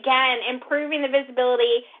 again, improving the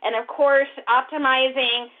visibility and, of course,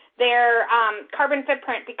 optimizing their carbon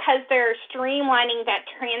footprint because they're streamlining that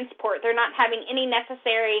transport. They're not having any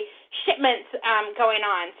necessary shipments going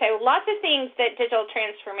on. So lots of things that digital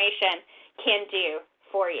transformation can do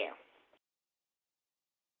for you.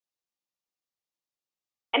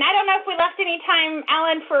 And I don't know if we left any time,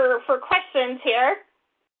 Alan, for questions here.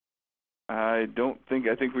 I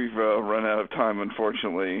think we've run out of time,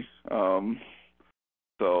 unfortunately. I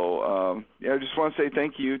just want to say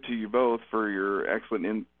thank you to you both for your excellent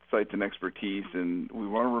insights and expertise, and we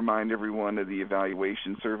want to remind everyone of the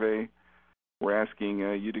evaluation survey we're asking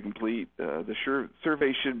you to complete. The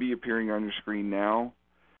survey should be appearing on your screen now.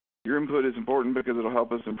 Your input is important because it'll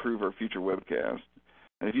help us improve our future webcast.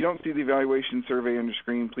 And if you don't see the evaluation survey on your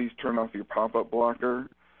screen, please turn off your pop-up blocker.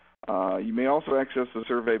 You may also access the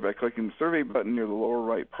survey by clicking the survey button near the lower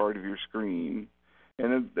right part of your screen.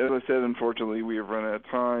 And as I said, unfortunately, we have run out of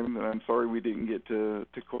time, and I'm sorry we didn't get to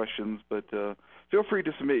questions, but feel free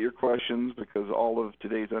to submit your questions because all of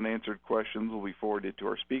today's unanswered questions will be forwarded to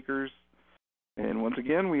our speakers. And once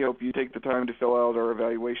again, we hope you take the time to fill out our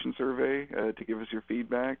evaluation survey to give us your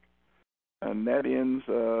feedback. And that ends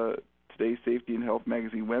today's Safety and Health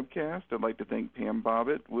Magazine webcast. I'd like to thank Pam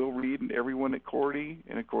Bobbitt, Will Reed, and everyone at Cordy,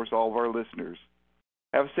 and of course all of our listeners.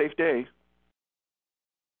 Have a safe day.